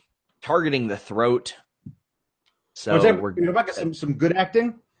chair, targeting the throat. So we're back at some good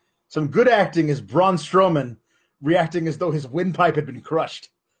acting. Some good acting is Braun Strowman reacting as though his windpipe had been crushed.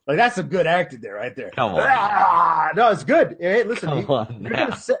 Like, that's some good acting there, right there. Come on. No, it's good. Hey, listen,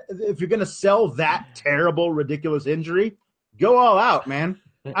 if you're gonna sell that terrible, ridiculous injury, go all out, man.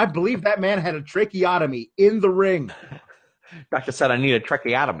 I believe that man had a tracheotomy in the ring. Doctor said I need a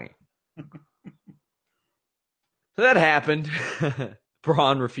tracheotomy. So that happened.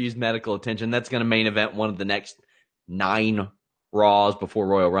 Braun refused medical attention. That's going to main event one of the next 9 Raws before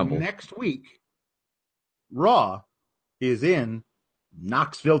Royal Rumble. Next week, Raw is in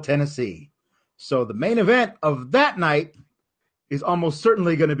Knoxville, Tennessee. So the main event of that night is almost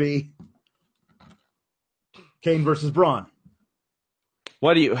certainly going to be Kane versus Braun.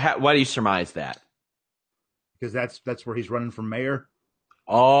 Why do you surmise that? Because that's where he's running for mayor.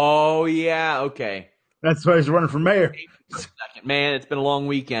 Oh yeah, okay. That's why he's running for mayor. Man, it's been a long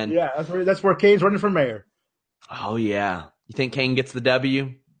weekend. Yeah, that's where Kane's running for mayor. Oh yeah. You think Kane gets the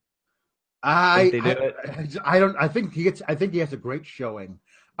W? I think he has a great showing.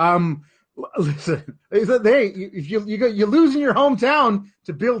 Listen, hey, if you lose in your hometown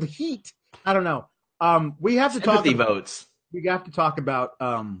to build heat, I don't know. We have to Sympathy votes. We have to talk about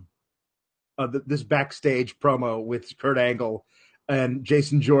this backstage promo with Kurt Angle and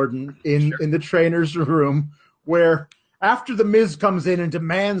Jason Jordan in the trainer's room, where after the Miz comes in and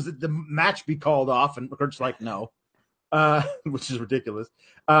demands that the match be called off, and Kurt's like, no, which is ridiculous.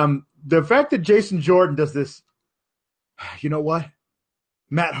 The fact that Jason Jordan does this, you know what?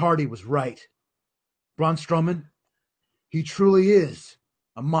 Matt Hardy was right. Braun Strowman, he truly is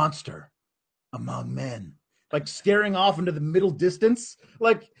a monster among men. Like, staring off into the middle distance.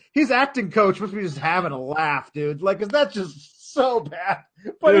 Like, his acting coach must be just having a laugh, dude. Like, 'cause that's just so bad.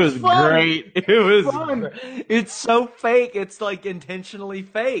 But it was great. It was fun. It's so fake. It's like intentionally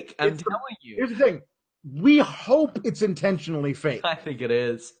fake. I'm telling you. Here's the thing. We hope it's intentionally fake. I think it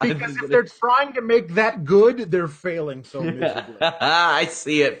is. Because if they're trying to make that good, they're failing so miserably. I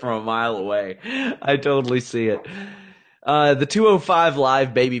see it from a mile away. I totally see it. The 205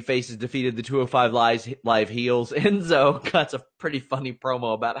 Live baby faces defeated the 205 Live heels. Enzo cuts a pretty funny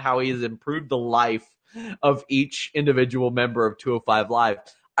promo about how he has improved the life of each individual member of 205 Live.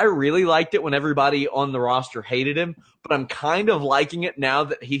 I really liked it when everybody on the roster hated him, but I'm kind of liking it now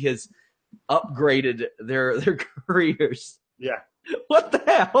that he has upgraded their careers. Yeah. What the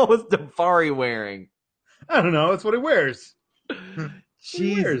hell was Daivari wearing? I don't know. That's what he wears.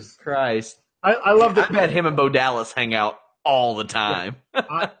 Jesus Christ. I love that. I've had him and Bo Dallas hang out all the time.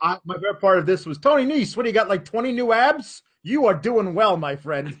 My favorite part of this was Tony Nese. What do you got? Like 20 new abs? You are doing well, my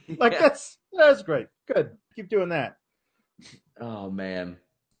friend. Like that's great. Good. Keep doing that. Oh man.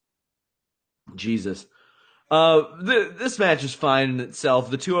 Jesus. This match is fine in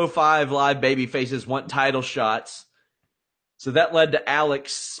itself. The 205 Live baby faces want title shots. So that led to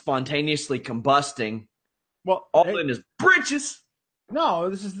Alex spontaneously combusting. Well, all in his britches. No,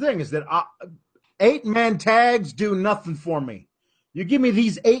 this is the thing, is that 8-man tags do nothing for me. You give me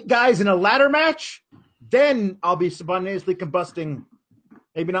these 8 guys in a ladder match, then I'll be spontaneously combusting,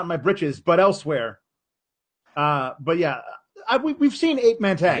 maybe not my britches, but elsewhere. But yeah, we've seen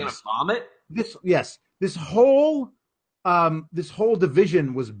 8-man tags. Vomit? This whole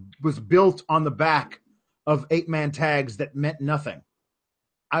division was built on the back of 8-man tags that meant nothing.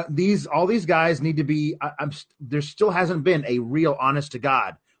 All these guys need to be. There still hasn't been a real, honest to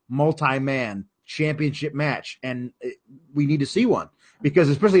God, multi-man championship match, and we need to see one, because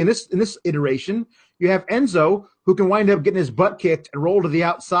especially in this iteration, you have Enzo, who can wind up getting his butt kicked and roll to the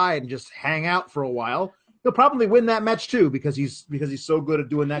outside and just hang out for a while. He'll probably win that match too, because he's so good at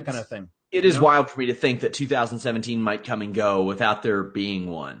doing that kind of thing. It is wild for me to think that 2017 might come and go without there being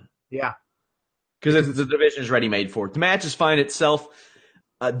one. Yeah, because the division is ready made for it. The match is fine itself.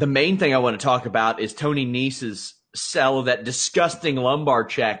 The main thing I want to talk about is Tony Nese's sell of that disgusting lumbar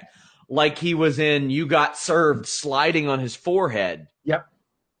check, like he was in You Got Served, sliding on his forehead. Yep.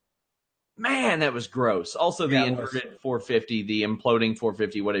 Man, that was gross. Also, the inverted 450, the imploding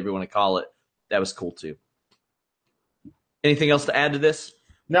 450, whatever you want to call it, that was cool too. Anything else to add to this?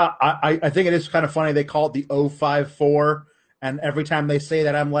 No, I think it is kind of funny. They call it the 054, and every time they say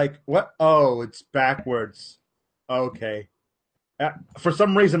that, I'm like, what? Oh, it's backwards. Okay. For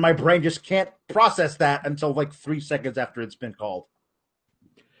some reason, my brain just can't process that until like 3 seconds after it's been called.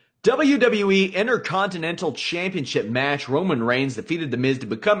 WWE Intercontinental Championship match. Roman Reigns defeated The Miz to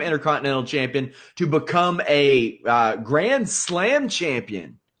become Intercontinental Champion, to become a Grand Slam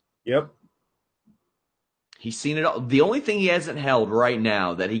champion. Yep. He's seen it all. The only thing he hasn't held right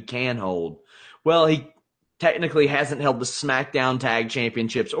now that he can hold, well, he technically hasn't held the SmackDown Tag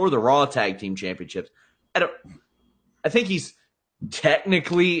Championships or the Raw Tag Team Championships. I think he's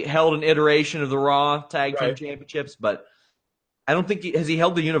technically held an iteration of the Raw Tag Team Championships, but I don't think has he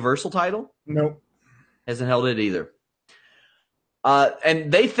held the Universal title? Nope. Hasn't held it either.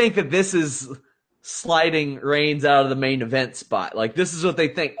 And they think that this is sliding Reigns out of the main event spot. Like, this is what they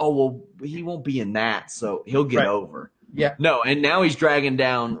think. Oh, well, he won't be in that, so he'll get over. Yeah. No, and now he's dragging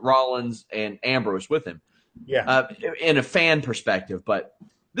down Rollins and Ambrose with him. Yeah. In a fan perspective, but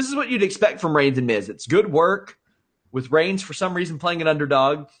this is what you'd expect from Reigns and Miz. It's good work, with Reigns for some reason playing an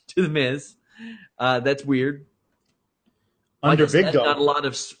underdog to the Miz. That's weird. Big dog. Not a lot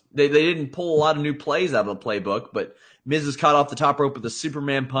of they didn't pull a lot of new plays out of the playbook, but Miz is caught off the top rope with a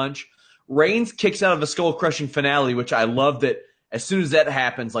Superman punch. Reigns kicks out of a skull crushing finale, which I love that as soon as that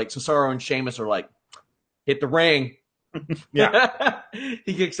happens, like Cesaro and Sheamus are like, hit the ring. Yeah.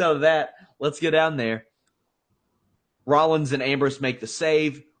 He kicks out of that. Let's get down there. Rollins and Ambrose make the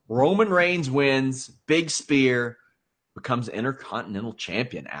save. Roman Reigns wins. Big spear. Becomes Intercontinental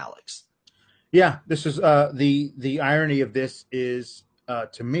Champion, Alex. Yeah, this is the irony of this is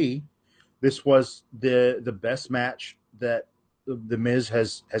to me, this was the best match that the Miz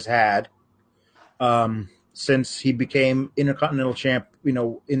has had since he became Intercontinental Champ.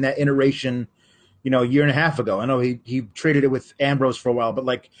 In that iteration, a year and a half ago. I know he traded it with Ambrose for a while, but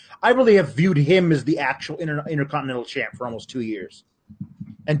like I really have viewed him as the actual Intercontinental Champ for almost 2 years.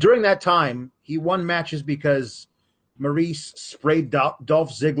 And during that time, he won matches because Maurice sprayed Dolph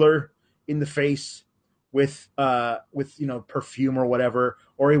Ziggler in the face with perfume or whatever,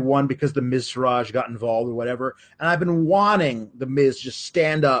 or he won because the Miztourage got involved or whatever. And I've been wanting the Miz just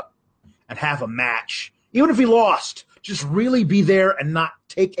stand up and have a match, even if he lost, just really be there and not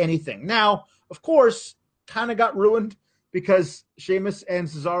take anything. Now, of course, kind of got ruined because Sheamus and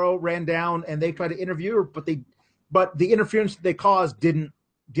Cesaro ran down and they tried to interview her, but the interference they caused didn't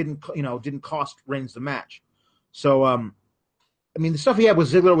cost Reigns the match. So, the stuff he had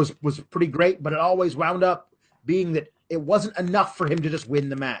with Ziggler was pretty great, but it always wound up being that it wasn't enough for him to just win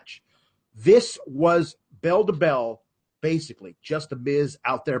the match. This was bell to bell, basically, just the Miz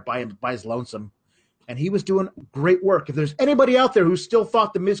out there by his lonesome. And he was doing great work. If there's anybody out there who still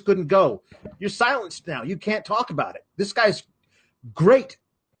thought the Miz couldn't go, you're silenced now. You can't talk about it. This guy's great.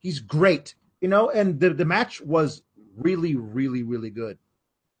 He's great. And the match was really, really, really good.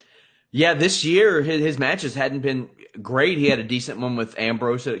 Yeah, this year his matches hadn't been great. He had a decent one with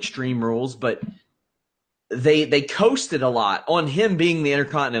Ambrose at Extreme Rules, but they coasted a lot on him being the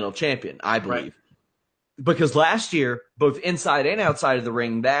Intercontinental Champion, I believe. Right. Because last year, both inside and outside of the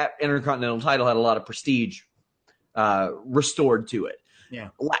ring, that Intercontinental title had a lot of prestige restored to it. Yeah.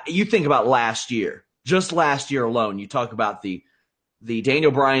 You think about last year, just last year alone, you talk about the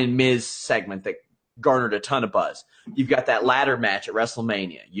Daniel Bryan Miz segment that garnered a ton of buzz. You've got that ladder match at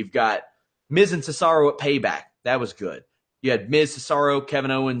WrestleMania. You've got Miz and Cesaro at Payback. That was good. You had Miz, Cesaro,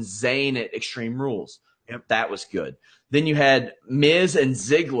 Kevin Owens, Zayn at Extreme Rules. Yep. That was good. Then you had Miz and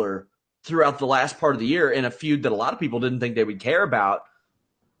Ziggler throughout the last part of the year in a feud that a lot of people didn't think they would care about,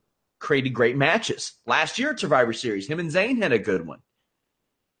 created great matches. Last year at Survivor Series, him and Zayn had a good one.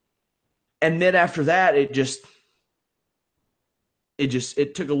 And then after that, it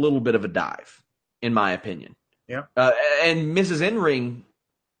took a little bit of a dive, in my opinion. Yeah. And Mrs. In-Ring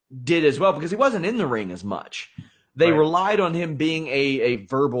did as well because he wasn't in the ring as much. They relied on him being a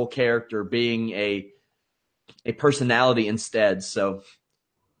verbal character, being a personality instead. So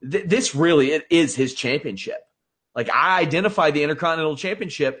this really is his championship. Like, I identify the Intercontinental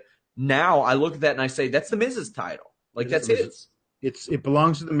Championship. Now I look at that and I say, that's the Miz's title. Like, that's his. It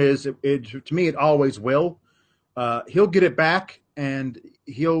belongs to the Miz. To me, it always will. He'll get it back, and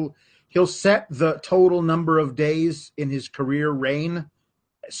he'll set the total number of days in his career reign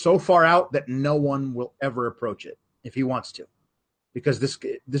so far out that no one will ever approach it if he wants to, because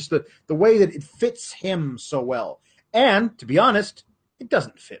the way that it fits him so well. And to be honest, it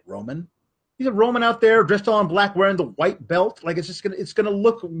doesn't fit Roman. He's a Roman out there dressed all in black, wearing the white belt. Like, it's gonna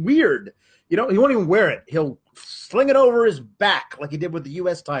look weird. He won't even wear it. He'll sling it over his back like he did with the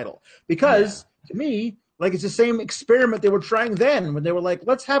U.S. title. Because to me, like, it's the same experiment they were trying then when they were like,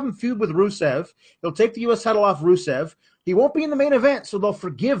 let's have him feud with Rusev. He'll take the U.S. title off Rusev. He won't be in the main event, so they'll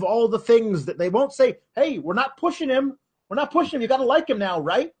forgive all the things that they won't say, hey, we're not pushing him. We're not pushing him. You got to like him now,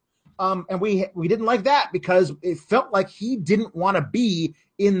 right? And we didn't like that because it felt like he didn't want to be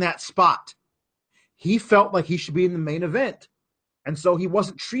in that spot. He felt like he should be in the main event. And so he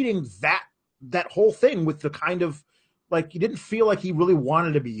wasn't treating that whole thing with the kind of, like, he didn't feel like he really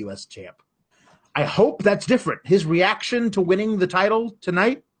wanted to be U.S. champ. I hope that's different. His reaction to winning the title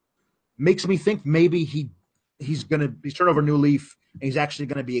tonight makes me think maybe he's turned over a new leaf and he's actually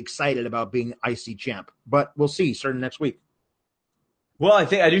going to be excited about being IC champ. But we'll see, starting next week. Well,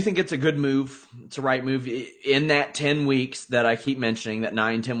 I do think it's a good move. It's a right move. In that 10 weeks that I keep mentioning, that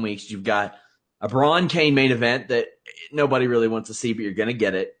 9-10 weeks, you've got a Braun Kane main event that nobody really wants to see, but you're going to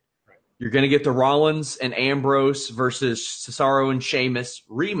get it. Right. You're going to get the Rollins and Ambrose versus Cesaro and Sheamus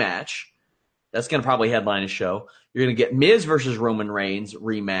rematch. That's going to probably headline a show. You're going to get Miz versus Roman Reigns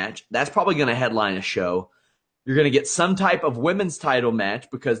rematch. That's probably going to headline a show. You're going to get some type of women's title match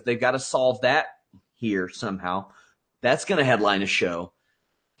because they've got to solve that here somehow. That's going to headline a show.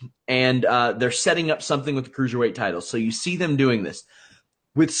 And they're setting up something with the Cruiserweight title. So you see them doing this.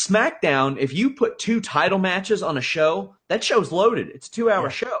 With SmackDown, if you put 2 title matches on a show, that show's loaded. It's a 2-hour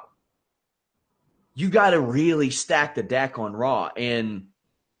show. You got to really stack the deck on Raw. And,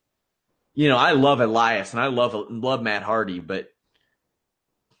 I love Elias and I love Matt Hardy, but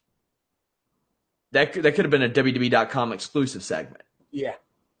that could have been a WWE.com exclusive segment. Yeah.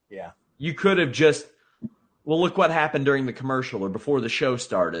 You could have just, look what happened during the commercial or before the show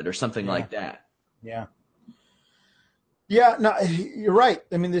started or something like that. Yeah. Yeah, no, you're right.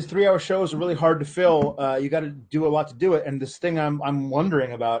 I mean, these 3-hour shows are really hard to fill. You got to do a lot to do it. And this thing I'm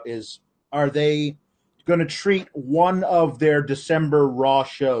wondering about is, are they going to treat one of their December Raw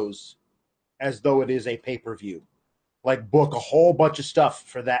shows as though it is a pay-per-view? Like, book a whole bunch of stuff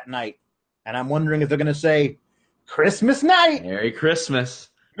for that night. And I'm wondering if they're going to say, Christmas night! Merry Christmas.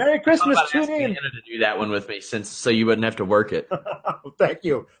 Merry Christmas, tune in. Anna to do that one with me so you wouldn't have to work it. Thank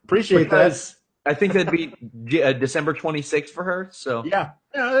you. Appreciate that. I think that'd be December 26th for her. So yeah,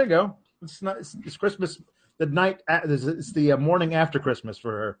 there you go. It's Christmas. It's the morning after Christmas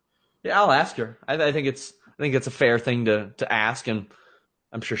for her. Yeah, I'll ask her. I think it's a fair thing to ask, and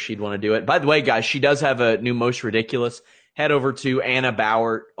I'm sure she'd want to do it. By the way, guys, she does have a new Most Ridiculous. Head over to Anna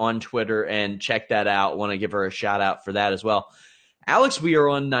Bauer on Twitter and check that out. Want to give her a shout out for that as well. Alex, we are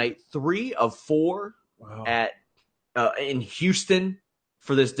on night 3 of 4 in Houston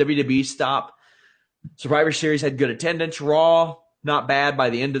for this WWE stop. Survivor Series had good attendance. Raw, not bad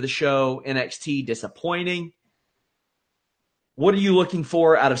by the end of the show. NXT, disappointing. What are you looking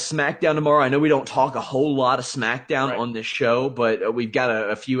for out of SmackDown tomorrow? I know we don't talk a whole lot of SmackDown on this show, but we've got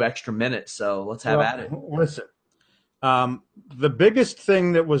a few extra minutes, so let's have at it. Listen, the biggest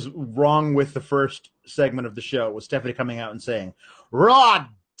thing that was wrong with the first segment of the show was Stephanie coming out and saying, Raw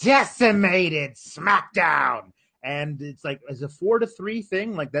decimated SmackDown. And it's like, as a 4-3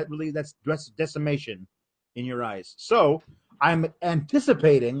 thing, like that really, that's decimation. in your eyes. So I'm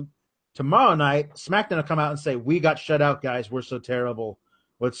anticipating tomorrow night SmackDown will come out and say, "We got shut out, guys. We're so terrible.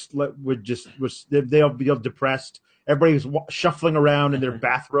 They'll be depressed. Everybody's shuffling around in their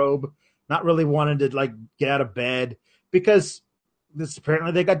bathrobe, not really wanting to like get out of bed because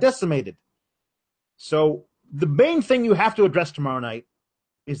apparently they got decimated." So the main thing you have to address tomorrow night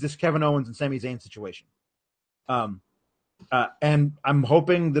is this Kevin Owens and Sami Zayn situation. And I'm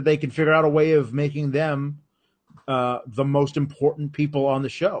hoping that they can figure out a way of making them the most important people on the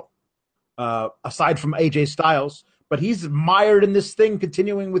show, aside from AJ Styles. But he's mired in this thing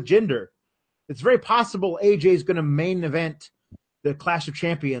continuing with Jinder. It's very possible AJ is going to main event the Clash of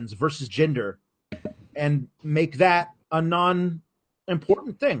Champions versus Jinder and make that a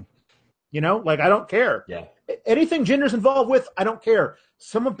non-important thing. You know, like, I don't care. Yeah. Anything Jinder's involved with, I don't care.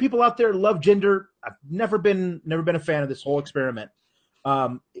 Some of people out there love Jinder. I've never been a fan of this whole experiment.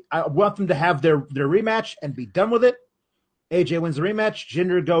 I want them to have their rematch and be done with it. AJ wins the rematch.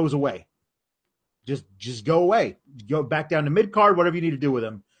 Jinder goes away. Just go away. Go back down to mid-card, whatever you need to do with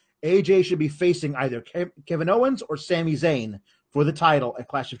him. AJ should be facing either Kevin Owens or Sami Zayn for the title at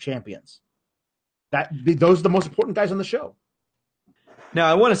Clash of Champions. Those are the most important guys on the show. Now,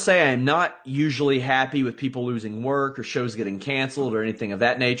 I want to say I'm not usually happy with people losing work or shows getting canceled or anything of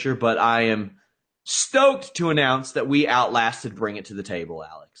that nature, but I am stoked to announce that we outlasted Bring It to the Table,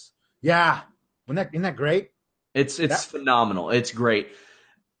 Alex. Yeah. Isn't that great? It's phenomenal. It's great.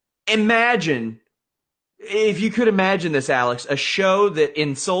 Imagine, if you could imagine this, Alex, a show that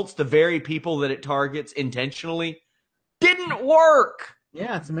insults the very people that it targets intentionally didn't work.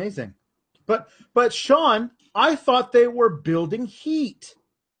 Yeah, it's amazing. But Sean, I thought they were building heat.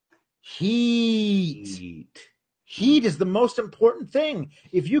 Heat is the most important thing.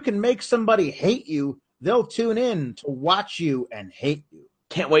 If you can make somebody hate you, they'll tune in to watch you and hate you.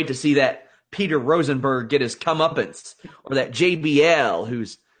 Can't wait to see that Peter Rosenberg get his comeuppance, or that JBL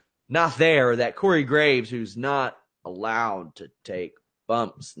who's not there, or that Corey Graves who's not allowed to take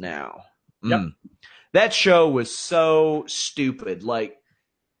bumps now. Yep. That show was so stupid. Like,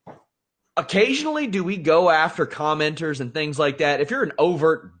 occasionally do we go after commenters and things like that. If you're an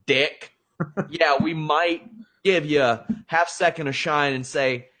overt dick, yeah, we might give you a half second of shine and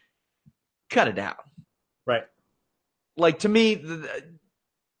say, cut it out. Right. Like, to me,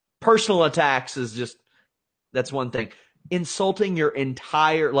 personal attacks is just, that's one thing. Insulting your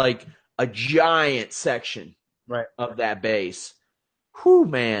entire, like, a giant section of that base. Whew,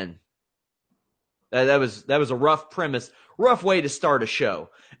 man. That was a rough premise, rough way to start a show.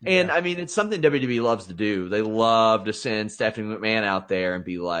 And, I mean, it's something WWE loves to do. They love to send Stephanie McMahon out there and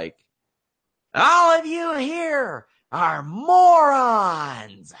be like, all of you here are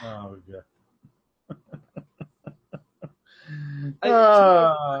morons. Oh, God.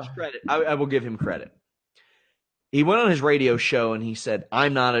 I will give him credit. He went on his radio show and he said,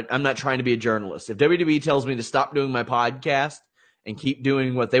 I'm not trying to be a journalist. If WWE tells me to stop doing my podcast and keep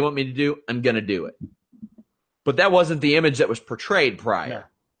doing what they want me to do, I'm going to do it. But that wasn't the image that was portrayed prior.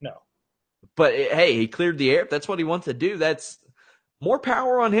 No. But hey, he cleared the air. If that's what he wants to do, that's more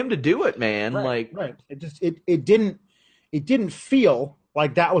power on him to do it, man. Right. It didn't feel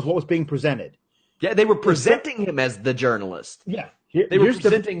like that was what was being presented. Yeah, they were presenting him as the journalist. Yeah. They were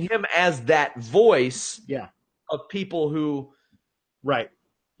presenting him as that voice of people who... Right.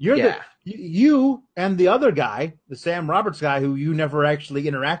 You and the other guy, the Sam Roberts guy, who you never actually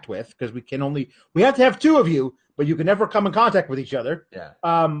interact with, because we have to have two of you, but you can never come in contact with each other.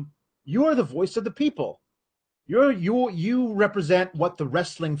 Yeah. You are the voice of the people. You represent what the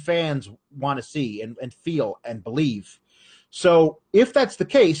wrestling fans want to see and feel and believe. So if that's the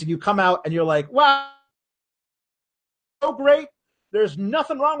case, and you come out and you're like, wow, so great, there's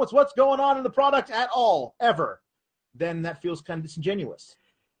nothing wrong with what's going on in the product at all, ever, then that feels kind of disingenuous.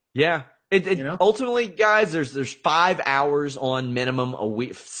 Yeah. Ultimately, guys, there's 5 hours on minimum a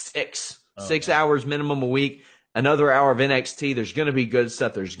week, 6 hours minimum a week, another hour of NXT. There's going to be good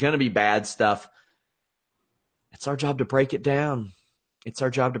stuff. There's going to be bad stuff. It's our job to break it down.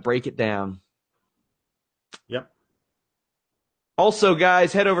 Yep. Also,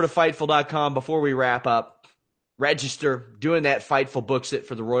 guys, head over to Fightful.com before we wrap up. Register, doing that Fightful Books It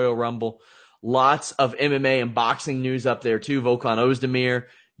for the Royal Rumble. Lots of MMA and boxing news up there, too. Volkan Ozdemir,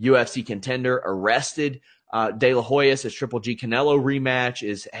 UFC contender, arrested. De La Hoya's Triple G Canelo rematch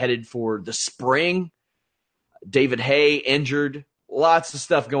is headed for the spring. David Haye injured. Lots of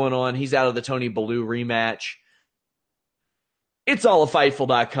stuff going on. He's out of the Tony Bellew rematch. It's all at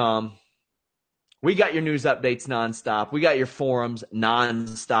Fightful.com. We got your news updates nonstop. We got your forums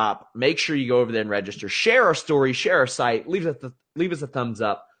nonstop. Make sure you go over there and register. Share our story. Share our site. Leave us a thumbs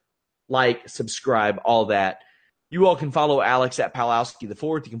up. like, subscribe, all that. You all can follow Alex at Palowski the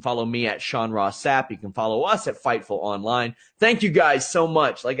Fourth. You can follow me at Sean Ross Sapp. You can follow us at Fightful Online. Thank you guys so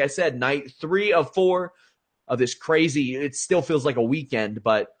much. Like I said, night 3 of 4 of this crazy, it still feels like a weekend,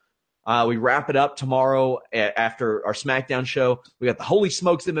 but we wrap it up tomorrow after our SmackDown show. We got the Holy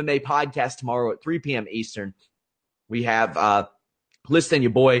Smokes MMA podcast tomorrow at 3 p.m. Eastern. We have List and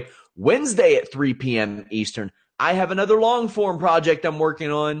Your Boy Wednesday at 3 p.m. Eastern. I have another long-form project I'm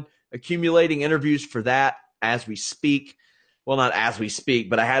working on, accumulating interviews for that as we speak. Well, not as we speak,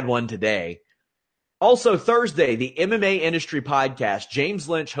 but I had one today. Also, Thursday, the MMA Industry Podcast. James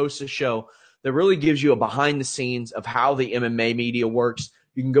Lynch hosts a show that really gives you a behind-the-scenes of how the MMA media works.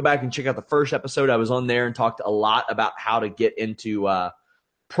 You can go back and check out the first episode. I was on there and talked a lot about how to get into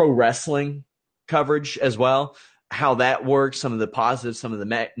pro wrestling coverage as well, how that works, some of the positives, some of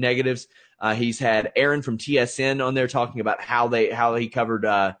the negatives. He's had Aaron from TSN on there talking about how he covered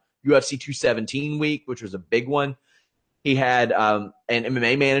UFC 217 week, which was a big one. He had an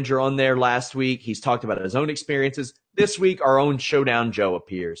MMA manager on there last week. He's talked about his own experiences. This week, our own Showdown Joe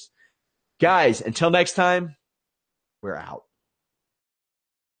appears. Guys, until next time, we're out.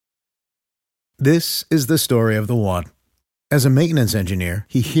 This is the story of the one. As a maintenance engineer,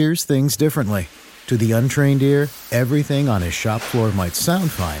 he hears things differently. To the untrained ear, everything on his shop floor might sound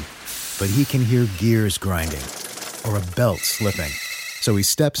fine, but he can hear gears grinding or a belt slipping. So he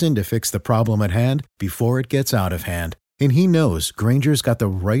steps in to fix the problem at hand before it gets out of hand. And he knows Grainger's got the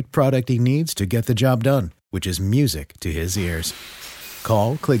right product he needs to get the job done, which is music to his ears.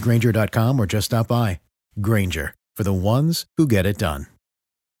 Call, click Grainger.com, or just stop by. Grainger, for the ones who get it done.